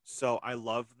 So I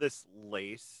love this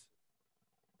lace,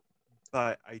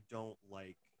 but I don't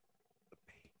like the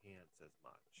pants as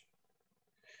much.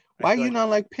 Why you not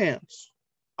like pants?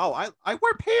 Oh, I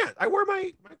wear pants. I wear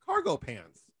my cargo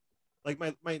pants, like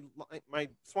my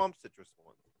swamp citrus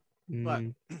ones. But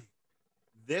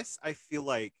this, I feel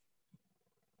like,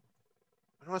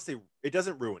 I don't want to say it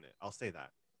doesn't ruin it. I'll say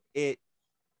that it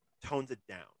tones it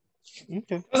down.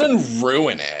 Okay. Doesn't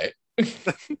ruin it.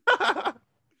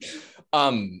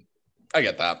 I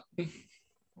get that.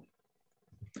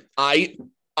 I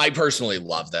personally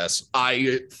love this.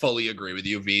 I fully agree with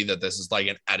you, V, that this is like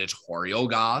an editorial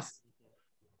goth,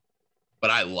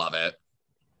 but I love it.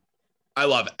 I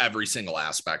love every single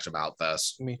aspect about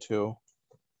this. Me too.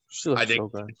 She looks so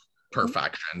good.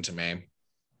 Perfection to me.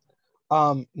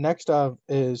 Next up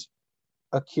is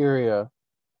Akira.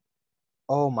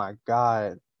 Oh my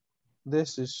god.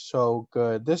 This is so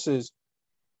good. This is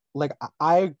like,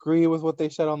 I agree with what they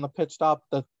said on the pit stop.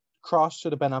 The cross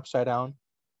should have been upside down.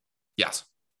 Yes.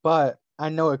 But I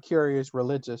know Akira is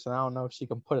religious, and I don't know if she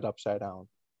can put it upside down.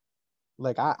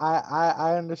 Like,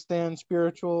 I understand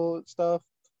spiritual stuff.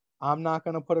 I'm not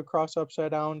gonna put a cross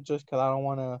upside down just because I don't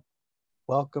want to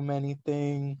welcome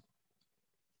anything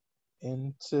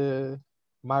into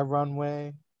my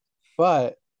runway.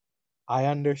 But I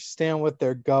understand what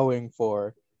they're going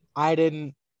for.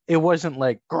 It wasn't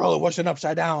like, girl, it wasn't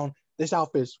upside down. This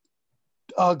outfit's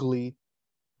ugly.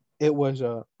 It was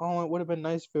it would have been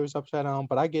nice if it was upside down,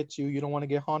 but I get you. You don't want to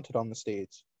get haunted on the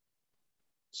stage.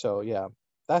 So yeah,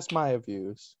 that's my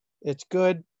views. It's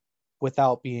good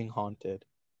without being haunted.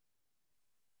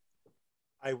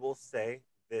 I will say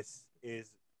this is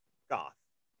goth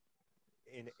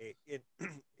in in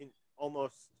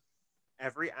almost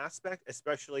every aspect.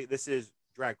 Especially, this is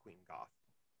drag queen goth.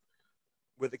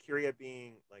 With Akira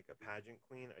being like a pageant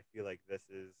queen, I feel like this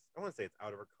is, I want to say it's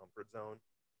out of her comfort zone,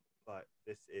 but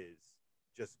this is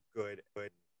just good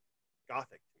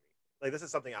gothic to me. Like, this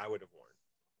is something I would have worn.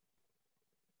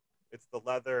 It's the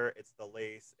leather, it's the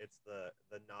lace, it's the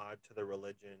nod to the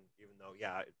religion, even though,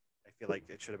 yeah, I feel like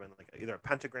it should have been like either a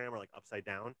pentagram or like upside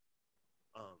down.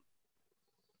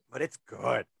 But it's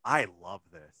good. I love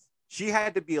this. She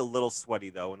had to be a little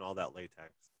sweaty though in all that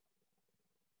latex.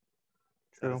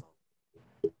 True.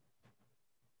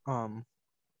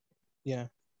 Yeah.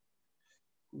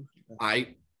 I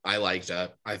liked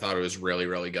it. I thought it was really,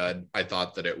 really good. I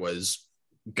thought that it was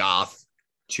goth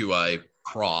to a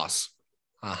cross.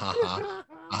 Yeah,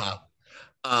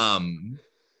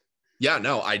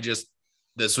 no,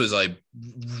 this was a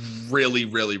really,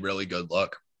 really, really good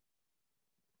look.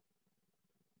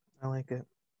 I like it.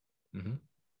 Mm-hmm.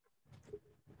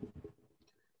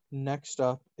 Next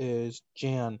up is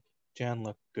Jan. Jan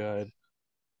looked good.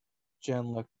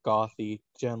 Jen looked gothy.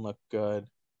 Jen looked good.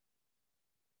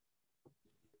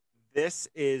 This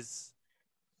is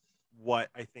what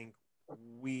I think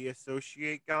we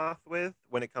associate goth with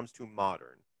when it comes to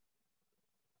modern.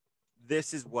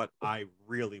 This is what I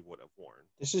really would have worn.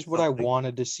 This is what I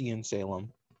wanted to see in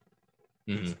Salem.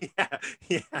 Mm-hmm.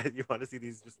 Yeah. You want to see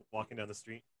these just walking down the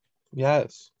street?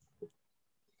 Yes.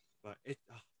 But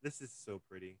this is so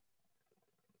pretty.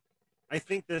 I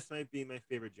think this might be my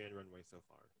favorite Jan runway so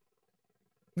far.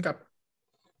 Okay.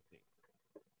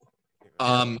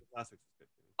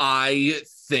 I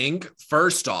think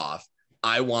first off,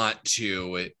 I want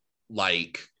to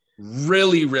like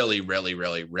really, really, really,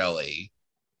 really, really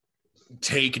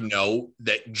take note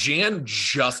that Jan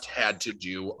just had to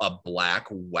do a black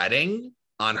wedding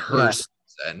on her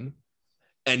season,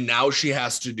 and now she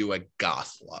has to do a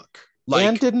goth look. Like,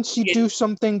 and didn't she do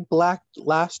something black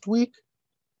last week?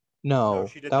 No,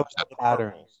 she did that was the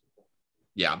pattern.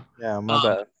 Yeah. Yeah, my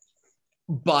bad.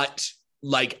 But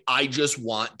like, I just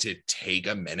want to take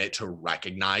a minute to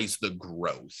recognize the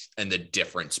growth and the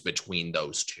difference between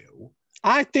those two.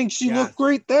 I think she looked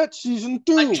great that season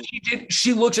too. Like,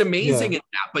 she looked amazing in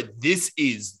that, but this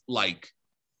is like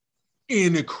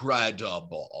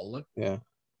incredible. Yeah.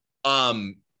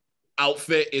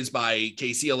 Outfit is by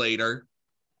Casey Alater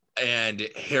and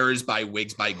hair is by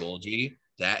Wigs by Golgi.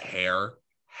 That hair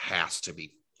has to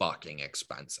be fucking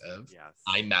expensive. Yes.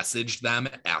 I messaged them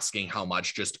asking how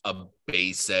much just a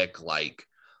basic like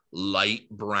light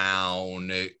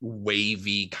brown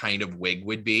wavy kind of wig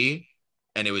would be,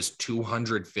 and it was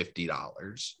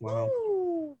 $250. Wow.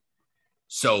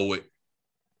 So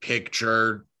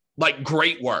picture, like,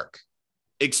 great work,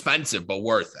 expensive but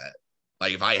worth it.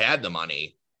 Like, if I had the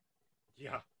money,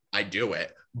 I'd do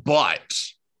it, but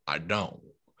I don't.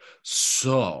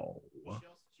 So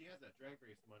she has that drag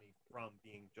race money from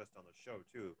being just on the show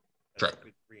too, that True. she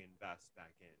could reinvest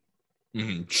back in.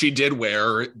 She did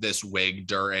wear this wig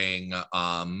during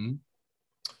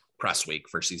press week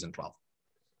for season 12.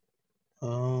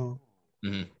 Oh.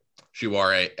 She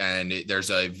wore it, and there's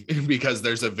a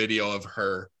video of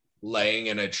her laying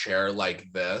in a chair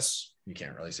like this. You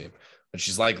can't really see it, but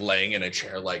she's like laying in a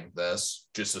chair like this,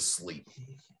 just asleep.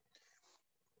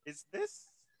 Is this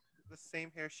the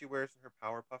same hair she wears in her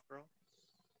Powerpuff Girl?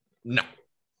 No,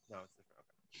 it's different.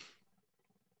 Okay.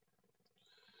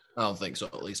 I don't think so.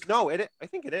 At least no, I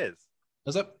think it is.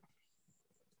 Is it?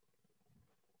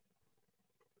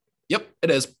 Yep,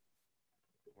 it is.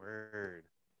 Word.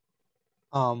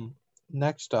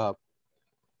 Next up.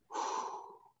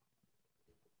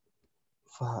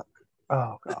 Fuck.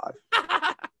 Oh God.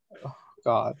 Oh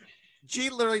God. G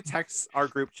literally texts our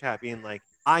group chat being like,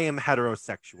 I am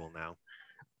heterosexual now.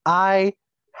 I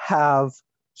have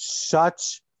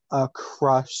such a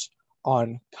crush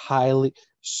on Kylie.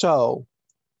 So,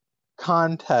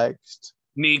 context.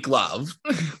 Neek love.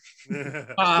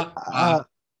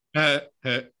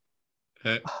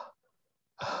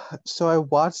 So I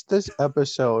watched this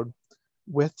episode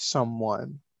with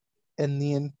someone, and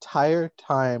the entire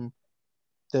time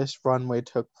this runway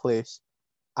took place,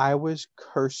 I was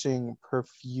cursing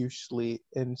profusely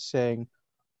and saying,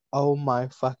 oh my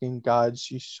fucking God,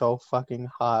 she's so fucking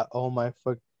hot. Oh my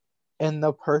fuck. And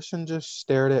the person just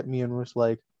stared at me and was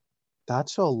like,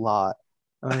 that's a lot.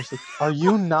 And I was like, are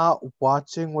you not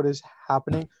watching what is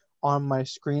happening on my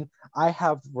screen? I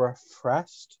have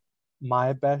refreshed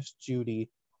My Best Judy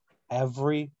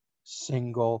every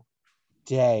single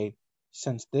day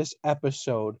since this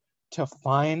episode to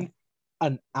find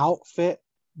an outfit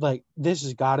like this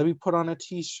has got to be put on a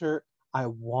t-shirt. I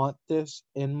want this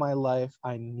in my life.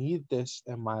 I need this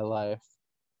in my life.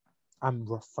 I'm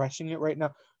refreshing it right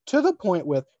now to the point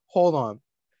with, hold on.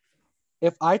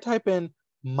 If I type in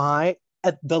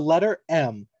the letter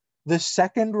M, the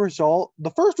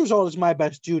first result is My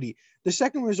Best Judy. The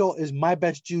second result is My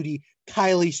Best Judy,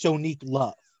 Kylie Sonique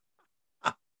Love.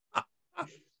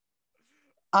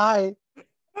 I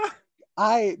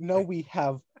know we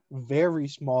have very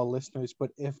small listeners,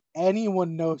 but if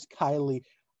anyone knows Kylie,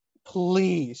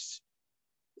 please,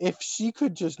 if she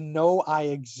could just know I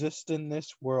exist in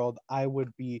this world, I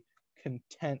would be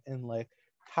content in life.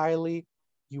 Kylie,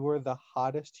 you are the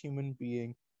hottest human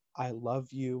being. I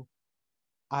love you.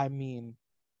 I mean,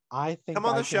 I think come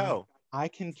on the show. I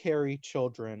can carry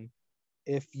children.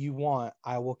 If you want,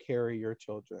 I will carry your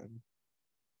children.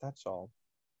 That's all.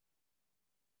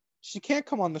 She can't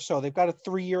come on the show. They've got a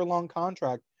 3-year-long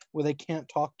contract where they can't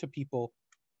talk to people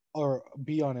or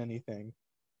be on anything.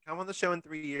 Come on the show in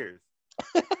 3 years.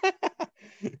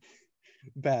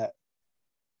 Bet.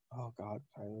 Oh God,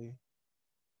 Kylie.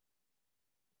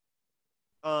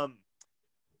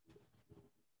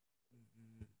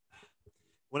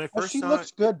 When I first she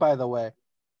looks good, by the way.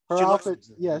 Her outfit,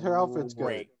 her outfit's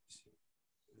great.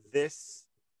 Good. This,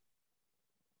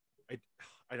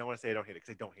 I don't want to say I don't hate it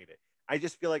because I don't hate it. I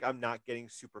just feel like I'm not getting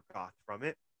super goth from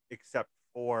it, except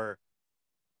for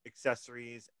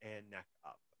accessories and neck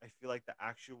up. I feel like the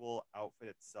actual outfit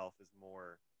itself is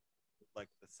more like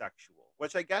the sexual,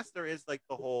 which I guess there is like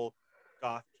the whole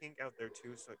goth kink out there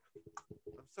too. So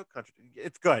I'm so contradicting.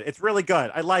 It's good. It's really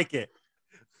good. I like it.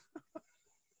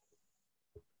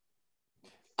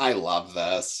 I love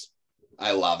this.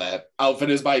 I love it. Outfit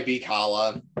is by B.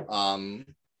 Kala.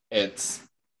 It's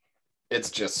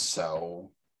just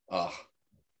so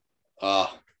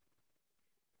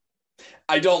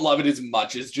I don't love it as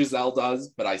much as Giselle does,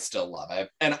 but I still love it.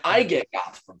 And I get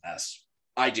goth from this.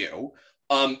 I do.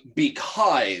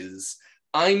 Because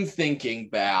I'm thinking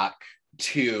back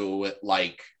to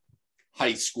like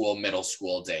high school, middle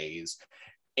school days,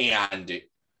 and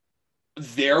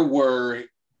there were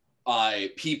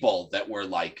people that were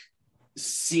like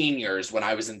seniors when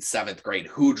I was in 7th grade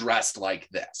who dressed like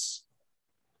this.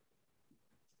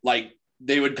 Like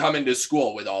they would come into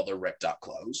school with all their ripped up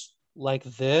clothes. Like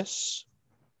this?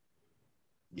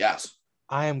 Yes.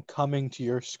 I am coming to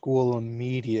your school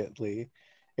immediately.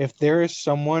 If there is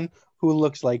someone who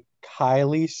looks like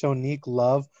Kylie Sonique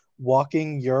Love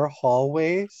walking your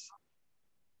hallways,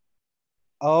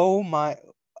 oh my.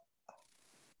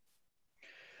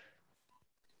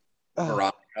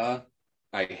 Veronica,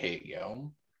 I hate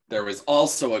you. There was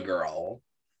also a girl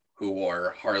who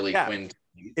wore Harley Quinn.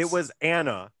 It was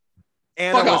Anna.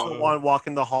 Anna was the one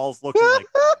walking the halls looking like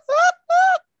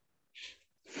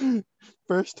this.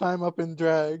 First time up in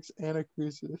drags, Anna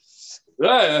Cruises.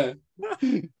 But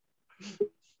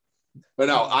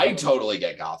no, I totally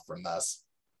get goth from this.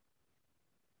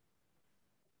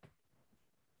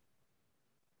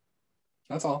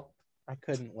 That's all. I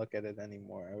couldn't look at it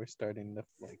anymore. I was starting to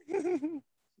like.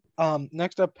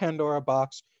 Next up, Pandora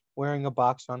Box wearing a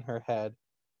box on her head.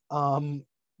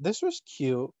 This was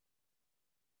cute.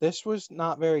 This was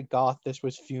not very goth. This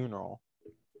was funeral.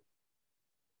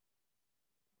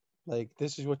 Like,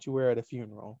 this is what you wear at a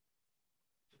funeral.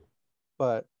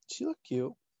 But she looked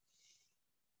cute.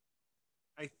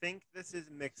 I think this is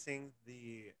mixing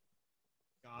the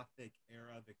Gothic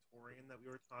era Victorian that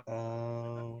we were talking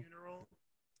about at the funeral.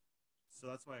 So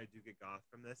that's why I do get goth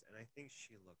from this, and I think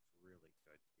she looks really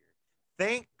good here.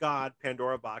 Thank God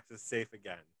Pandora Box is safe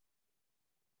again.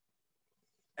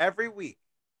 Every week,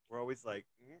 we're always like,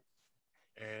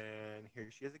 and here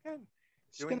she is again.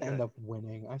 She's going to end up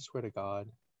winning, I swear to God.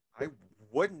 I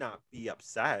would not be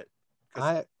upset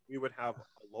because we would have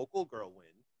a local girl win.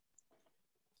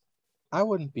 I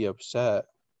wouldn't be upset.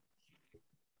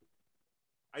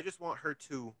 I just want her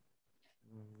to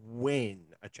win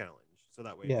a challenge. So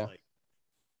that way it's like,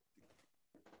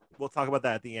 we'll talk about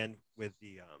that at the end with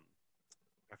the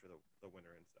after the winner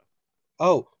and stuff.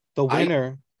 Oh, the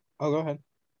winner. Go ahead.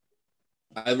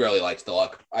 I really liked the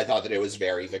look. I thought that it was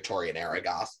very Victorian era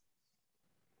goth.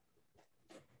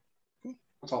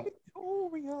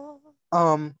 Victoria.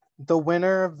 The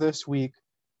winner of this week,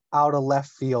 out of left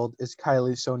field, is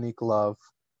Kylie Sonique Love.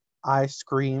 I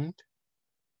screamed.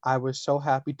 I was so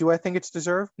happy. Do I think it's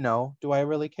deserved? No. Do I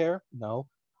really care? No.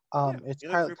 It's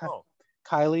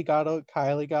Kylie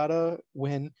got a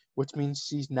win, which means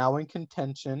she's now in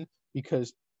contention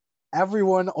because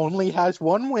everyone only has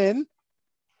one win.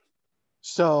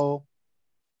 So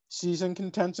she's in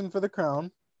contention for the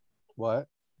crown. What?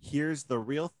 Here's the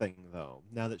real thing, though.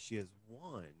 Now that she has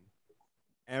won,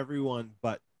 everyone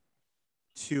but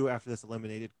 2 after this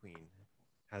eliminated queen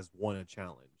has won a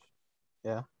challenge.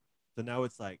 Yeah. So now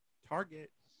it's like target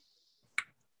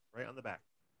right on the back.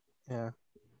 Yeah.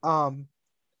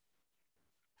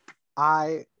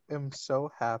 I am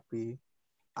so happy.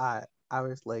 I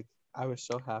was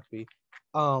so happy.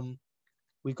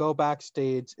 We go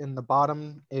backstage, and the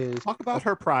bottom is... Talk about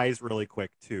her prize really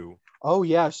quick, too. Oh,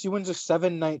 yeah. She wins a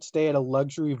 7-night stay at a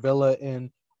luxury villa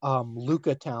in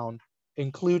Luca Town,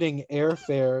 including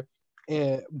airfare,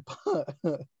 and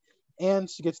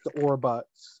she gets the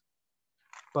Orbutts.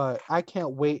 But I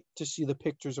can't wait to see the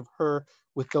pictures of her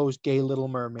with those gay little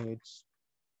mermaids.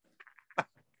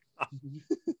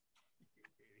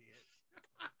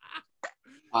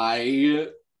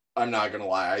 I'm not gonna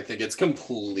lie. I think it's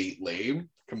completely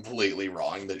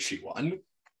wrong that she won.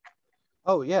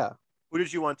 Oh yeah. Who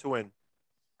did you want to win?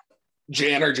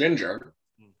 Jan or Ginger.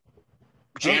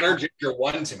 Jan or Ginger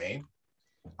won to me.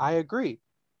 I agree,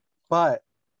 but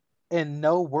in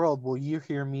no world will you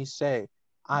hear me say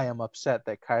I am upset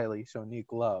that Kylie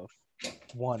Sonique Love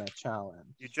won a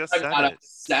challenge. You just I'm said not it.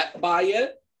 upset by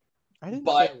it,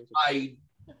 but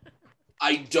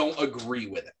I don't agree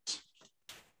with it.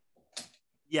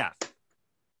 Yes.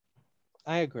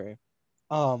 I agree.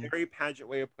 Very pageant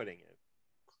way of putting it.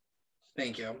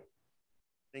 Thank you.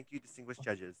 Thank you, distinguished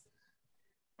judges.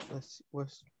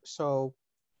 So,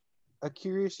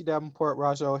 Akira Davenport,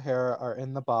 Raja O'Hara are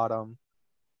in the bottom.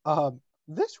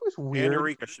 This was weird. And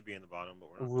Eureka should be in the bottom, but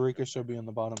we're not. Eureka should be in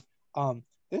the bottom.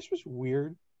 This was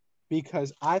weird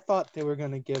because I thought they were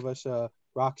gonna give us a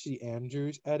Roxy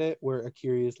Andrews edit where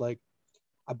Akira is like,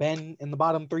 I've been in the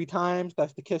bottom 3 times.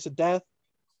 That's the kiss of death,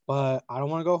 but I don't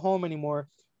want to go home anymore.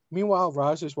 Meanwhile,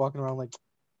 Raj is walking around like,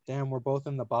 damn, we're both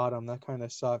in the bottom. That kind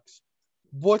of sucks.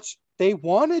 Which they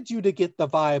wanted you to get the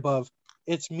vibe of,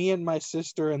 it's me and my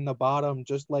sister in the bottom,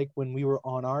 just like when we were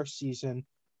on our season,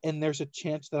 and there's a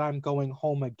chance that I'm going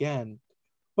home again.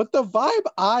 But the vibe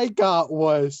I got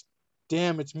was,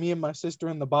 damn, it's me and my sister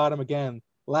in the bottom again.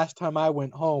 Last time I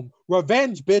went home.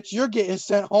 Revenge, bitch. You're getting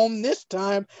sent home this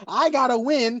time. I gotta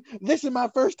win. This is my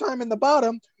first time in the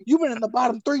bottom. You've been in the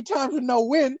bottom 3 times with no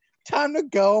win. Time to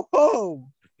go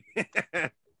home.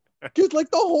 Because like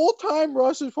the whole time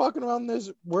Russ is walking around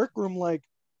this workroom like,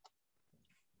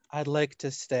 I'd like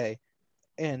to stay.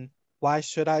 And why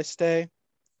should I stay?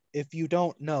 If you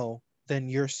don't know, then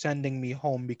you're sending me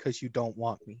home because you don't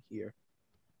want me here.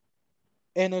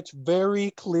 And it's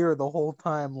very clear the whole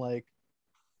time, like,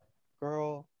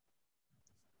 girl,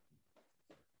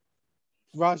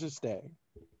 Raja's staying.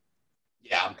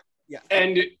 Yeah.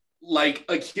 And like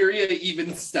Akira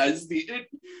even says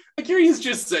Akira's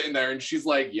just sitting there and she's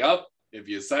like, yep, if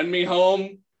you send me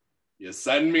home, you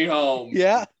send me home.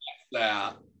 Yeah.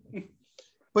 That.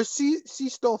 But she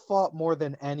still fought more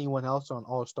than anyone else on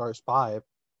All Stars 5.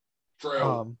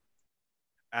 True.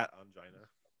 At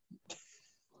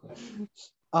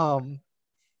Angina.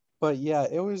 But yeah,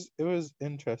 it was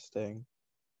interesting.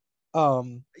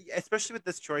 Especially with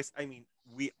this choice, I mean,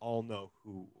 we all know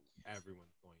who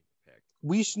everyone's going to pick.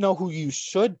 We know who you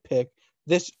should pick.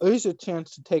 This is a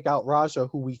chance to take out Raja,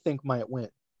 who we think might win.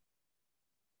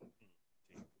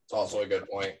 It's also a good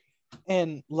point.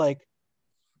 And like,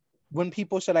 when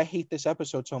people said I hate this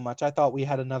episode so much, I thought we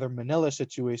had another Manila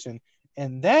situation.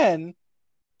 And then,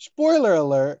 spoiler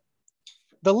alert,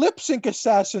 the lip sync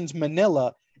assassin's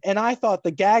Manila. And I thought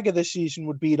the gag of the season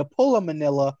would be to pull a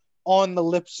Manila on the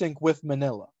lip sync with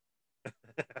Manila.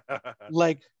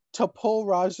 Like, to pull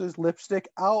Raja's lipstick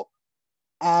out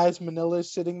as Manila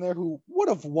is sitting there, who would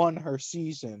have won her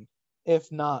season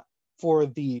if not for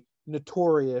the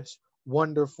notorious,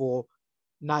 wonderful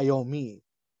Naomi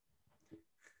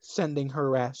sending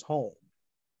her ass home.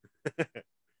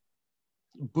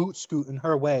 Boot scooting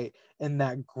her way in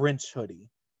that Grinch hoodie.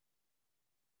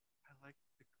 I like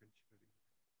the Grinch hoodie.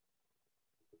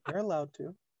 You're allowed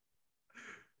to.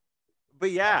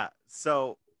 But yeah,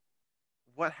 so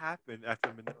what happened after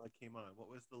Manila came on? What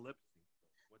was the lip sync?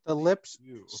 The lips.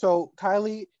 So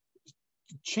Kylie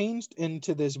changed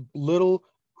into this little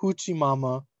hoochie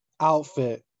mama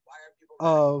outfit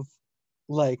of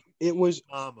like it was.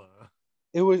 Mama.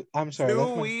 It was. I'm sorry.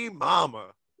 Chewy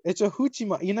mama. It's a hoochie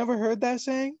mama. You never heard that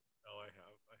saying? No, I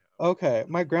have. Okay,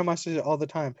 my grandma says it all the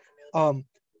time.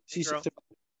 She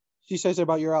says it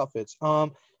about your outfits.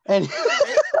 And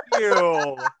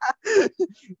Ew.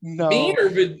 no, Me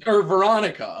or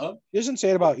Veronica? She doesn't say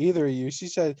it about either of you. She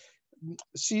said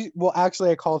actually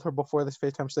I called her before this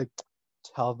FaceTime. She's like,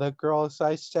 tell the girls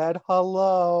I said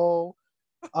hello.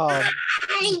 The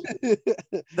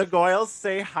Goyles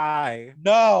say hi.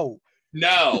 No.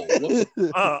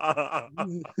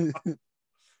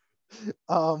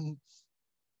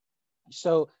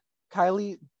 So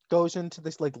Kylie goes into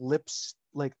this like lips,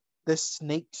 like this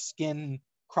snake skin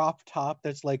crop top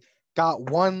that's like got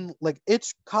one, like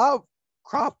it's crop.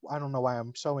 I don't know why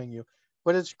I'm showing you,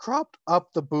 but it's cropped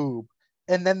up the boob,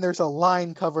 and then there's a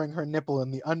line covering her nipple,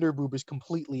 and the under boob is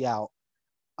completely out.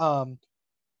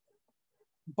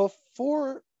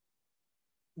 Before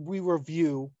we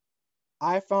review,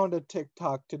 I found a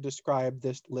TikTok to describe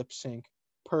this lip sync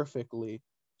perfectly.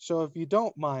 So if you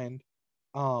don't mind,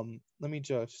 let me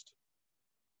just.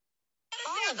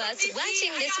 All of us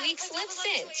watching this week's lip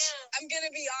sync. I'm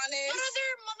gonna be honest. What other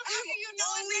motherfucker you know?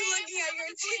 I'm only looking at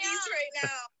your titties right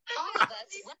now. All of us.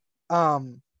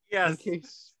 Yes.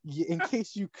 In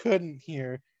case you couldn't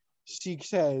hear, she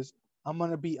says, "I'm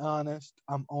gonna be honest.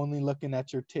 I'm only looking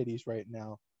at your titties right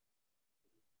now."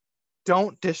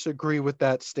 Don't disagree with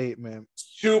that statement.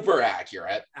 Super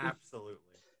accurate.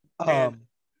 Absolutely. Um,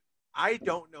 I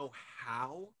don't know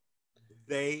how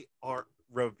they are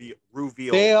revealed.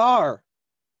 They are.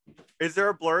 Is there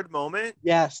a blurred moment?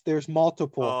 Yes, there's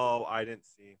multiple. Oh, I didn't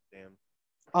see.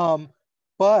 Damn.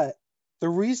 But the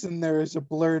reason there is a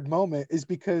blurred moment is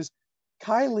because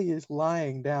Kylie is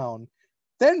lying down,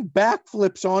 then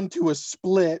backflips onto a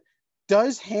split,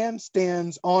 does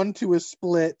handstands onto a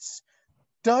splits,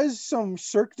 does some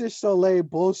Cirque du Soleil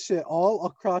bullshit all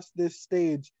across this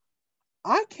stage.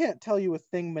 I can't tell you a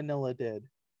thing Manila did.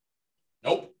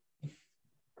 Nope.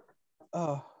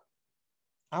 I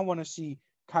want to see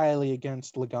Kylie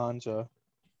against Laganja.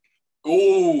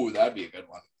 Ooh, that'd be a good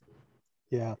one.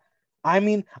 Yeah. I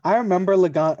mean, I remember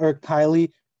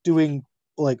Kylie doing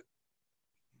like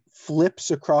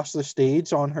flips across the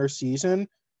stage on her season,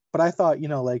 but I thought,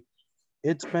 like,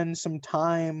 it's been some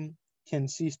time. Can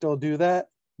she still do that?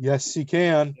 Yes, she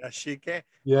can. Yes, she can.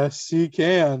 Yes, she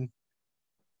can.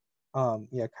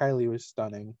 Yeah, Kylie was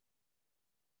stunning.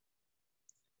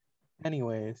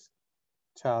 Anyways,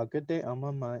 child, good day on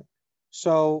my mind.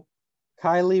 So,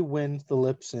 Kylie wins the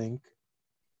lip sync,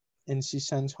 and she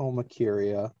sends home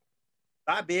Akira.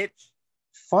 Bye, bitch.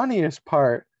 Funniest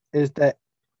part is that,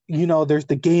 there's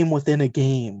the game within a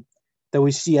game that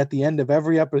we see at the end of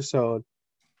every episode,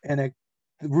 and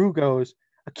Rue goes,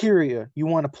 Akira, you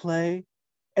want to play?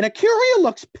 And Akira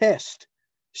looks pissed.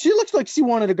 She looks like she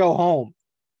wanted to go home.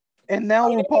 And now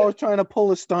RuPaul is trying to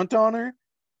pull a stunt on her.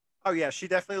 Oh, yeah. She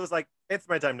definitely was like, it's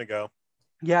my time to go.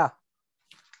 Yeah.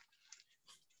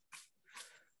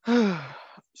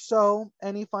 So,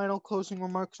 any final closing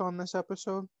remarks on this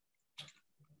episode?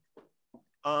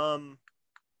 I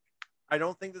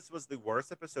don't think this was the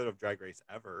worst episode of Drag Race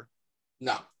ever.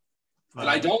 No. And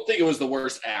I don't think it was the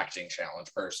worst acting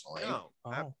challenge, personally. No.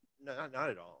 Not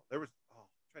at all. There was... I'm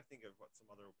trying to think of what some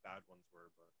other bad ones were,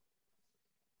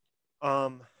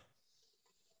 but...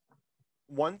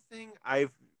 One thing I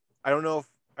don't know if...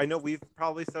 I know we've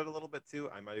probably said it a little bit, too.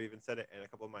 I might have even said it, and a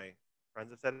couple of my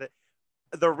friends have said it.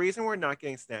 The reason we're not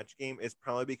getting Snatch Game is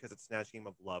probably because it's Snatch Game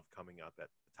of Love coming up at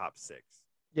the top 6.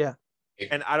 Yeah.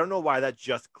 And I don't know why that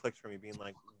just clicked for me, being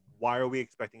like, why are we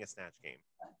expecting a Snatch game?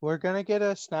 We're gonna get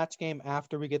a Snatch game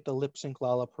after we get the lip sync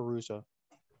Lollapalooza.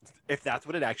 If that's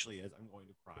what it actually is, I'm going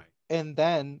to cry. And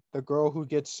then the girl who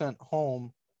gets sent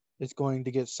home is going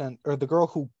to get sent, or the girl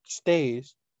who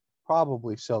stays,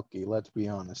 probably Silky, let's be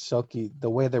honest. Silky, the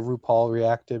way that RuPaul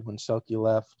reacted when Silky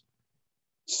left,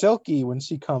 Silky, when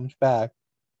she comes back,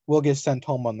 will get sent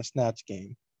home on the Snatch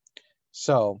game.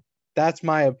 So that's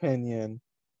my opinion.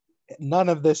 None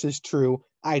of this is true.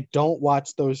 I don't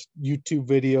watch those YouTube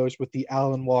videos with the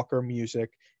Alan Walker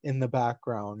music in the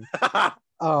background.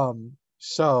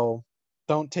 So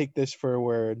don't take this for a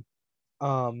word.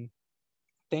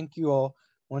 Thank you all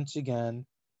once again.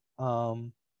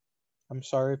 I'm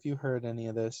sorry if you heard any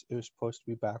of this. It was supposed to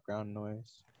be background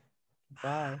noise.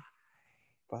 Bye.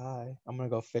 Bye. I'm gonna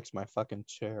go fix my fucking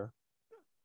chair.